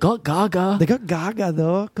 But they got Gaga. They got Gaga,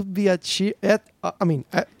 though. Could be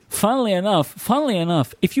Funnily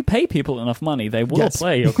enough, if you pay people enough money, they will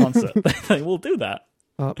play your concert. They will do that.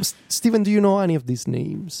 Steven, do you know any of these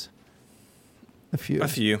names? A few.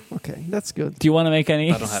 Okay, that's good. Do you want to make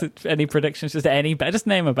any predictions? Just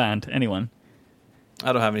name a band. Anyone.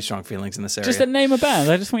 I don't have any strong feelings in this area. Just name a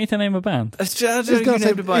band. I just want you to name a band. He's got to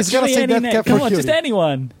say Come on, just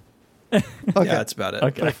anyone. Okay. Yeah, that's about it.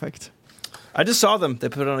 Okay. Perfect. I just saw them. They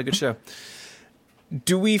put on a good show.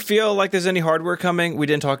 Do we feel like there's any hardware coming? We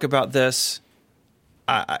didn't talk about this.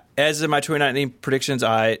 As in my 2019 predictions,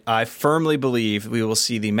 I firmly believe we will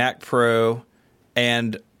see the Mac Pro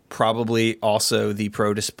and probably also the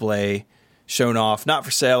Pro Display shown off. Not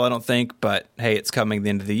for sale, I don't think, but hey, it's coming at the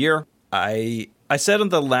end of the year. I said on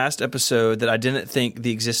the last episode that I didn't think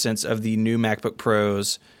the existence of the new MacBook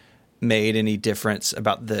Pros made any difference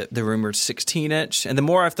about the rumored 16-inch. And the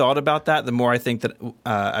more I've thought about that, the more I think that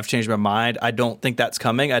I've changed my mind. I don't think that's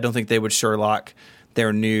coming. I don't think they would Sherlock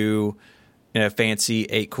their new fancy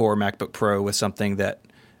 8-core MacBook Pro with something that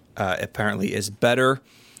apparently is better.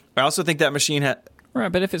 I also think that machine had...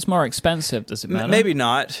 Right, but if it's more expensive, does it matter? Maybe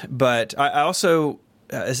not, but I also...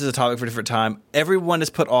 this is a topic for a different time. Everyone has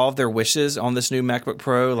put all of their wishes on this new MacBook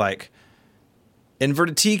Pro, like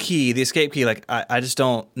inverted T key, the escape key. Like I just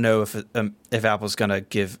don't know if Apple's going to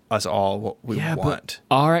give us all what we want. But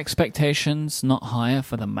are expectations not higher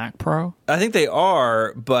for the Mac Pro? I think they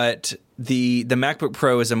are, but the MacBook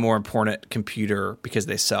Pro is a more important computer because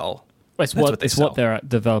they sell. It's what their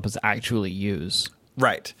developers actually use.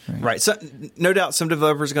 Right. So, no doubt some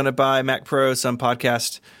developers are going to buy Mac Pro, some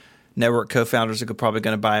podcast network co-founders are probably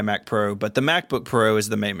going to buy a Mac Pro, but the MacBook Pro is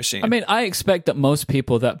the main machine. I mean, I expect that most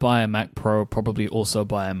people that buy a Mac Pro probably also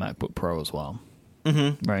buy a MacBook Pro as well.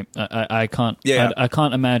 Mm-hmm. Right? I can't. Yeah. I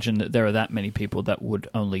can't imagine that there are that many people that would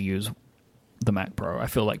only use the Mac Pro. I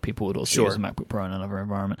feel like people would also use a MacBook Pro in another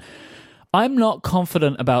environment. I'm not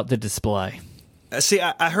confident about the display. See,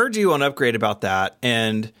 I heard you on Upgrade about that,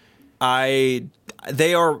 and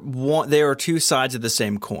they are two sides of the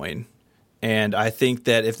same coin. And I think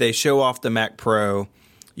that if they show off the Mac Pro,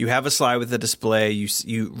 you have a slide with the display,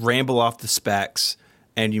 you ramble off the specs,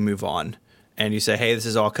 and you move on. And you say, hey, this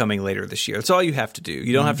is all coming later this year. That's all you have to do.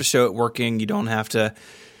 You don't have to show it working. You don't have to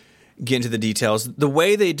get into the details. The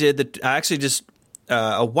way they did I actually just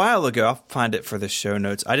a while ago, I'll find it for the show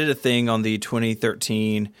notes. I did a thing on the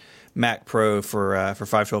 2013 Mac Pro for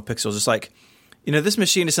 512 pixels. It's like, this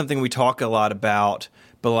machine is something we talk a lot about,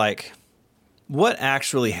 but like, what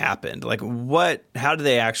actually happened? Like, how did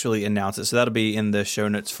they actually announce it? So that'll be in the show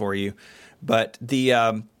notes for you. But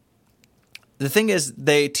the thing is,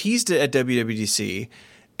 they teased it at WWDC,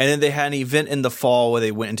 and then they had an event in the fall where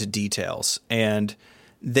they went into details. And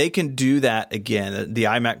they can do that again. The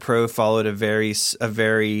iMac Pro followed a very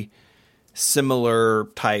similar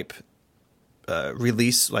type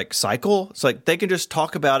release cycle. It's like they can just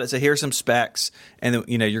talk about it, say, here's some specs, and then,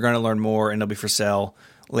 you're going to learn more, and it'll be for sale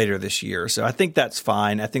later this year. So I think that's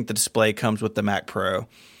fine. I think the display comes with the Mac Pro,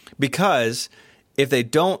 because if they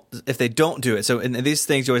don't do it, so in these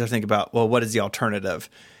things you always have to think about, well, what is the alternative?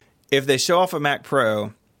 If they show off a Mac Pro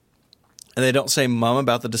and they don't say mum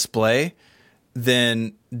about the display,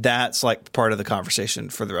 then that's like part of the conversation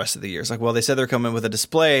for the rest of the year. It's like, well, they said they're coming with a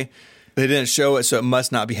display, they didn't show it, so it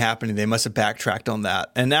must not be happening. They must have backtracked on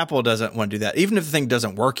that. And Apple doesn't want to do that. Even if the thing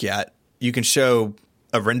doesn't work yet, you can show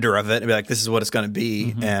a render of it and be like, this is what it's going to be.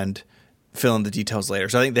 Mm-hmm. And fill in the details later.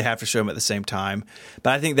 So I think they have to show them at the same time.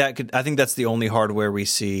 But I think that's the only hardware we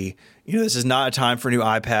see. This is not a time for new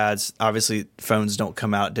iPads. Obviously, phones don't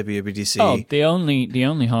come out at WWDC. Oh, the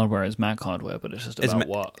only hardware is Mac hardware, but it's just about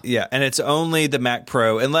what? Yeah, and it's only the Mac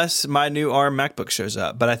Pro, unless my new ARM MacBook shows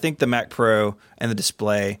up. But I think the Mac Pro and the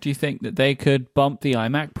display. Do you think that they could bump the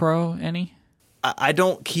iMac Pro any? I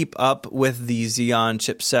don't keep up with the Xeon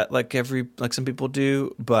chipset like some people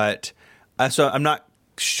do, but so I'm not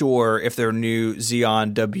sure if there are new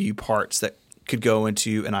Xeon W parts that could go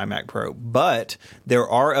into an iMac Pro, but there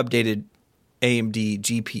are updated AMD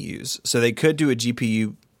GPUs, so they could do a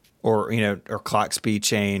GPU or clock speed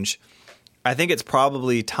change. I think it's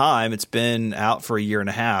probably time. It's been out for a year and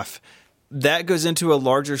a half. That goes into a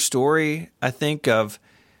larger story, I think, of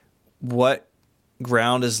what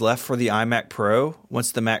ground is left for the iMac Pro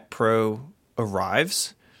once the Mac Pro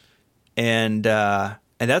arrives, and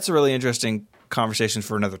that's a really interesting conversation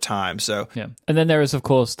for another time. So yeah, and then there is of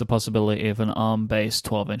course the possibility of an ARM-based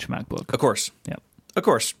 12-inch MacBook. Of course, yeah, of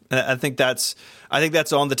course. I think that's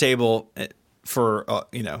on the table for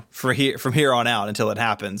from here on out until it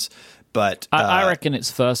happens. But I reckon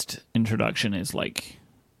its first introduction is like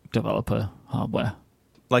developer hardware,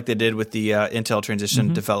 like they did with the Intel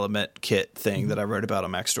Transition Development Kit thing that I wrote about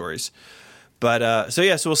on Mac Stories. But so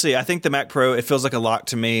we'll see. I think the Mac Pro, it feels like a lock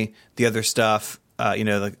to me. The other stuff, like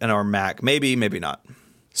an ARM Mac, maybe not.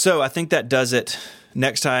 So I think that does it.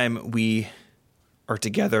 Next time we are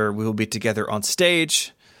together, we will be together on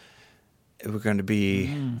stage. We're going to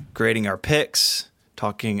be grading our picks,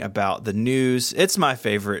 talking about the news. It's my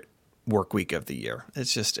favorite work week of the year.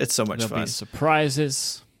 It's so much fun. There'll be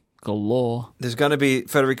surprises galore. There's going to be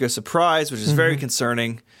Federico surprise, which is very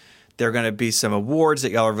concerning. There are going to be some awards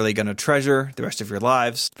that y'all are really going to treasure the rest of your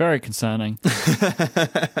lives. Very concerning.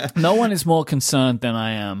 No one is more concerned than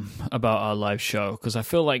I am about our live show, because I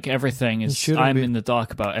feel like everything is... I'm in the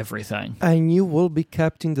dark about everything. And you will be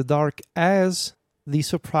kept in the dark as the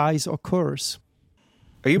surprise occurs.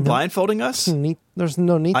 Are you blindfolding us? There's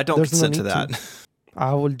no need. I don't consent to that.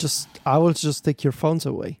 I will just take your phones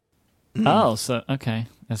away. Oh, so okay.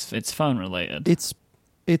 It's phone related. It's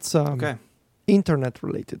okay. Internet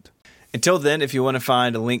related. Until then, if you want to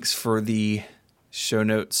find links for the show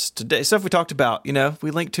notes today, stuff we talked about,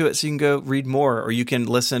 we link to it so you can go read more, or you can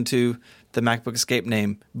listen to the MacBook Escape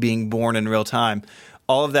name being born in real time.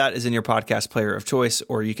 All of that is in your podcast player of choice,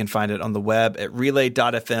 or you can find it on the web at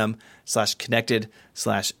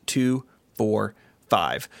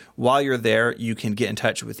relay.fm/connected/245. While you're there, you can get in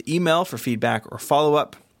touch with email for feedback or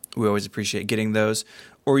follow-up. We always appreciate getting those.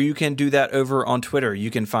 Or you can do that over on Twitter.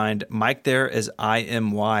 You can find Mike there as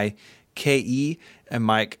IMYKE. And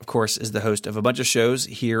Mike, of course, is the host of a bunch of shows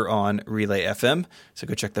here on Relay FM. So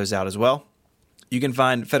go check those out as well. You can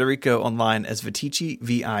find Federico online as Viticci,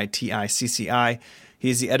 Viticci.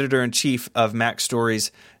 He's the editor-in-chief of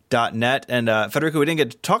MacStories.net. And Federico, we didn't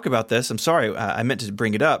get to talk about this. I'm sorry, I meant to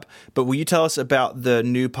bring it up. But will you tell us about the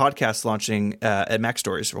new podcast launching at Mac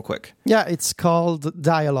Stories real quick? Yeah, it's called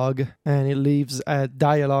Dialogue, and it lives at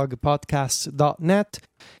dialoguepodcast.net.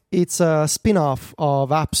 It's a spin-off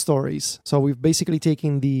of App Stories. So we've basically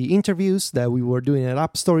taken the interviews that we were doing at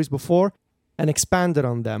App Stories before and expanded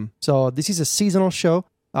on them. So this is a seasonal show,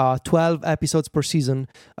 12 episodes per season,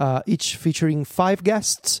 each featuring 5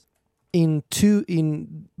 guests,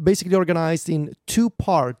 basically organized in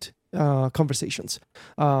 2-part conversations.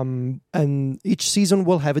 And each season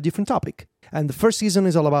will have a different topic. And the first season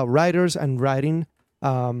is all about writers and writing.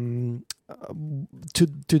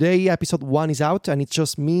 Today, episode 1 is out, and it's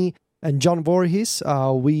just me and John Voorhees.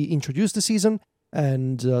 We introduce the season,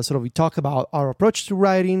 and we talk about our approach to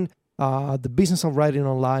writing, the business of writing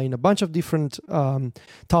online, a bunch of different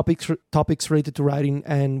topics related to writing,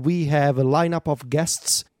 and we have a lineup of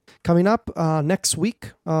guests. Coming up next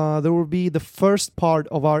week, there will be the first part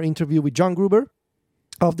of our interview with John Gruber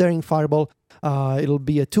of Daring Fireball. It'll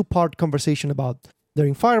be a 2-part conversation about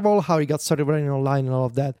Daring Fireball, how he got started writing online and all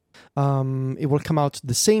of that. It will come out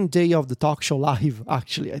the same day of the talk show live,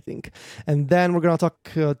 actually, I think. And then we're going to talk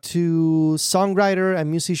to songwriter and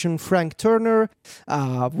musician Frank Turner.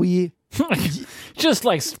 Just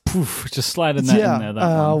sliding that in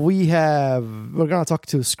there. We're gonna talk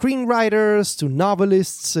to screenwriters, to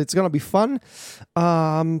novelists. It's gonna be fun.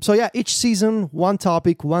 Each season, 1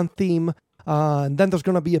 topic, 1 theme, and then there's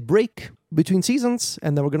gonna be a break between seasons,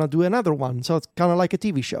 and then we're gonna do another one. So it's kind of like a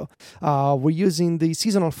TV show. We're using the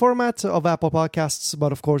seasonal format of Apple Podcasts,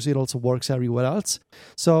 but of course it also works everywhere else.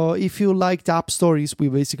 So if you liked App Stories, we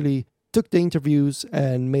basically took the interviews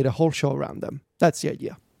and made a whole show around them. That's the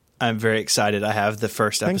idea. I'm very excited. I have the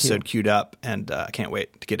first episode queued up, and I can't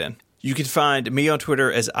wait to get in. You can find me on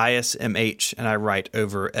Twitter as ISMH, and I write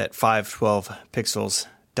over at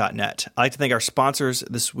 512pixels.net. I'd like to thank our sponsors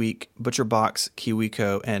this week, ButcherBox,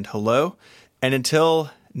 KiwiCo, and Hello. And until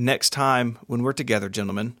next time, when we're together,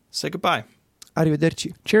 gentlemen, say goodbye.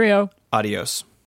 Arrivederci. Cheerio. Adios.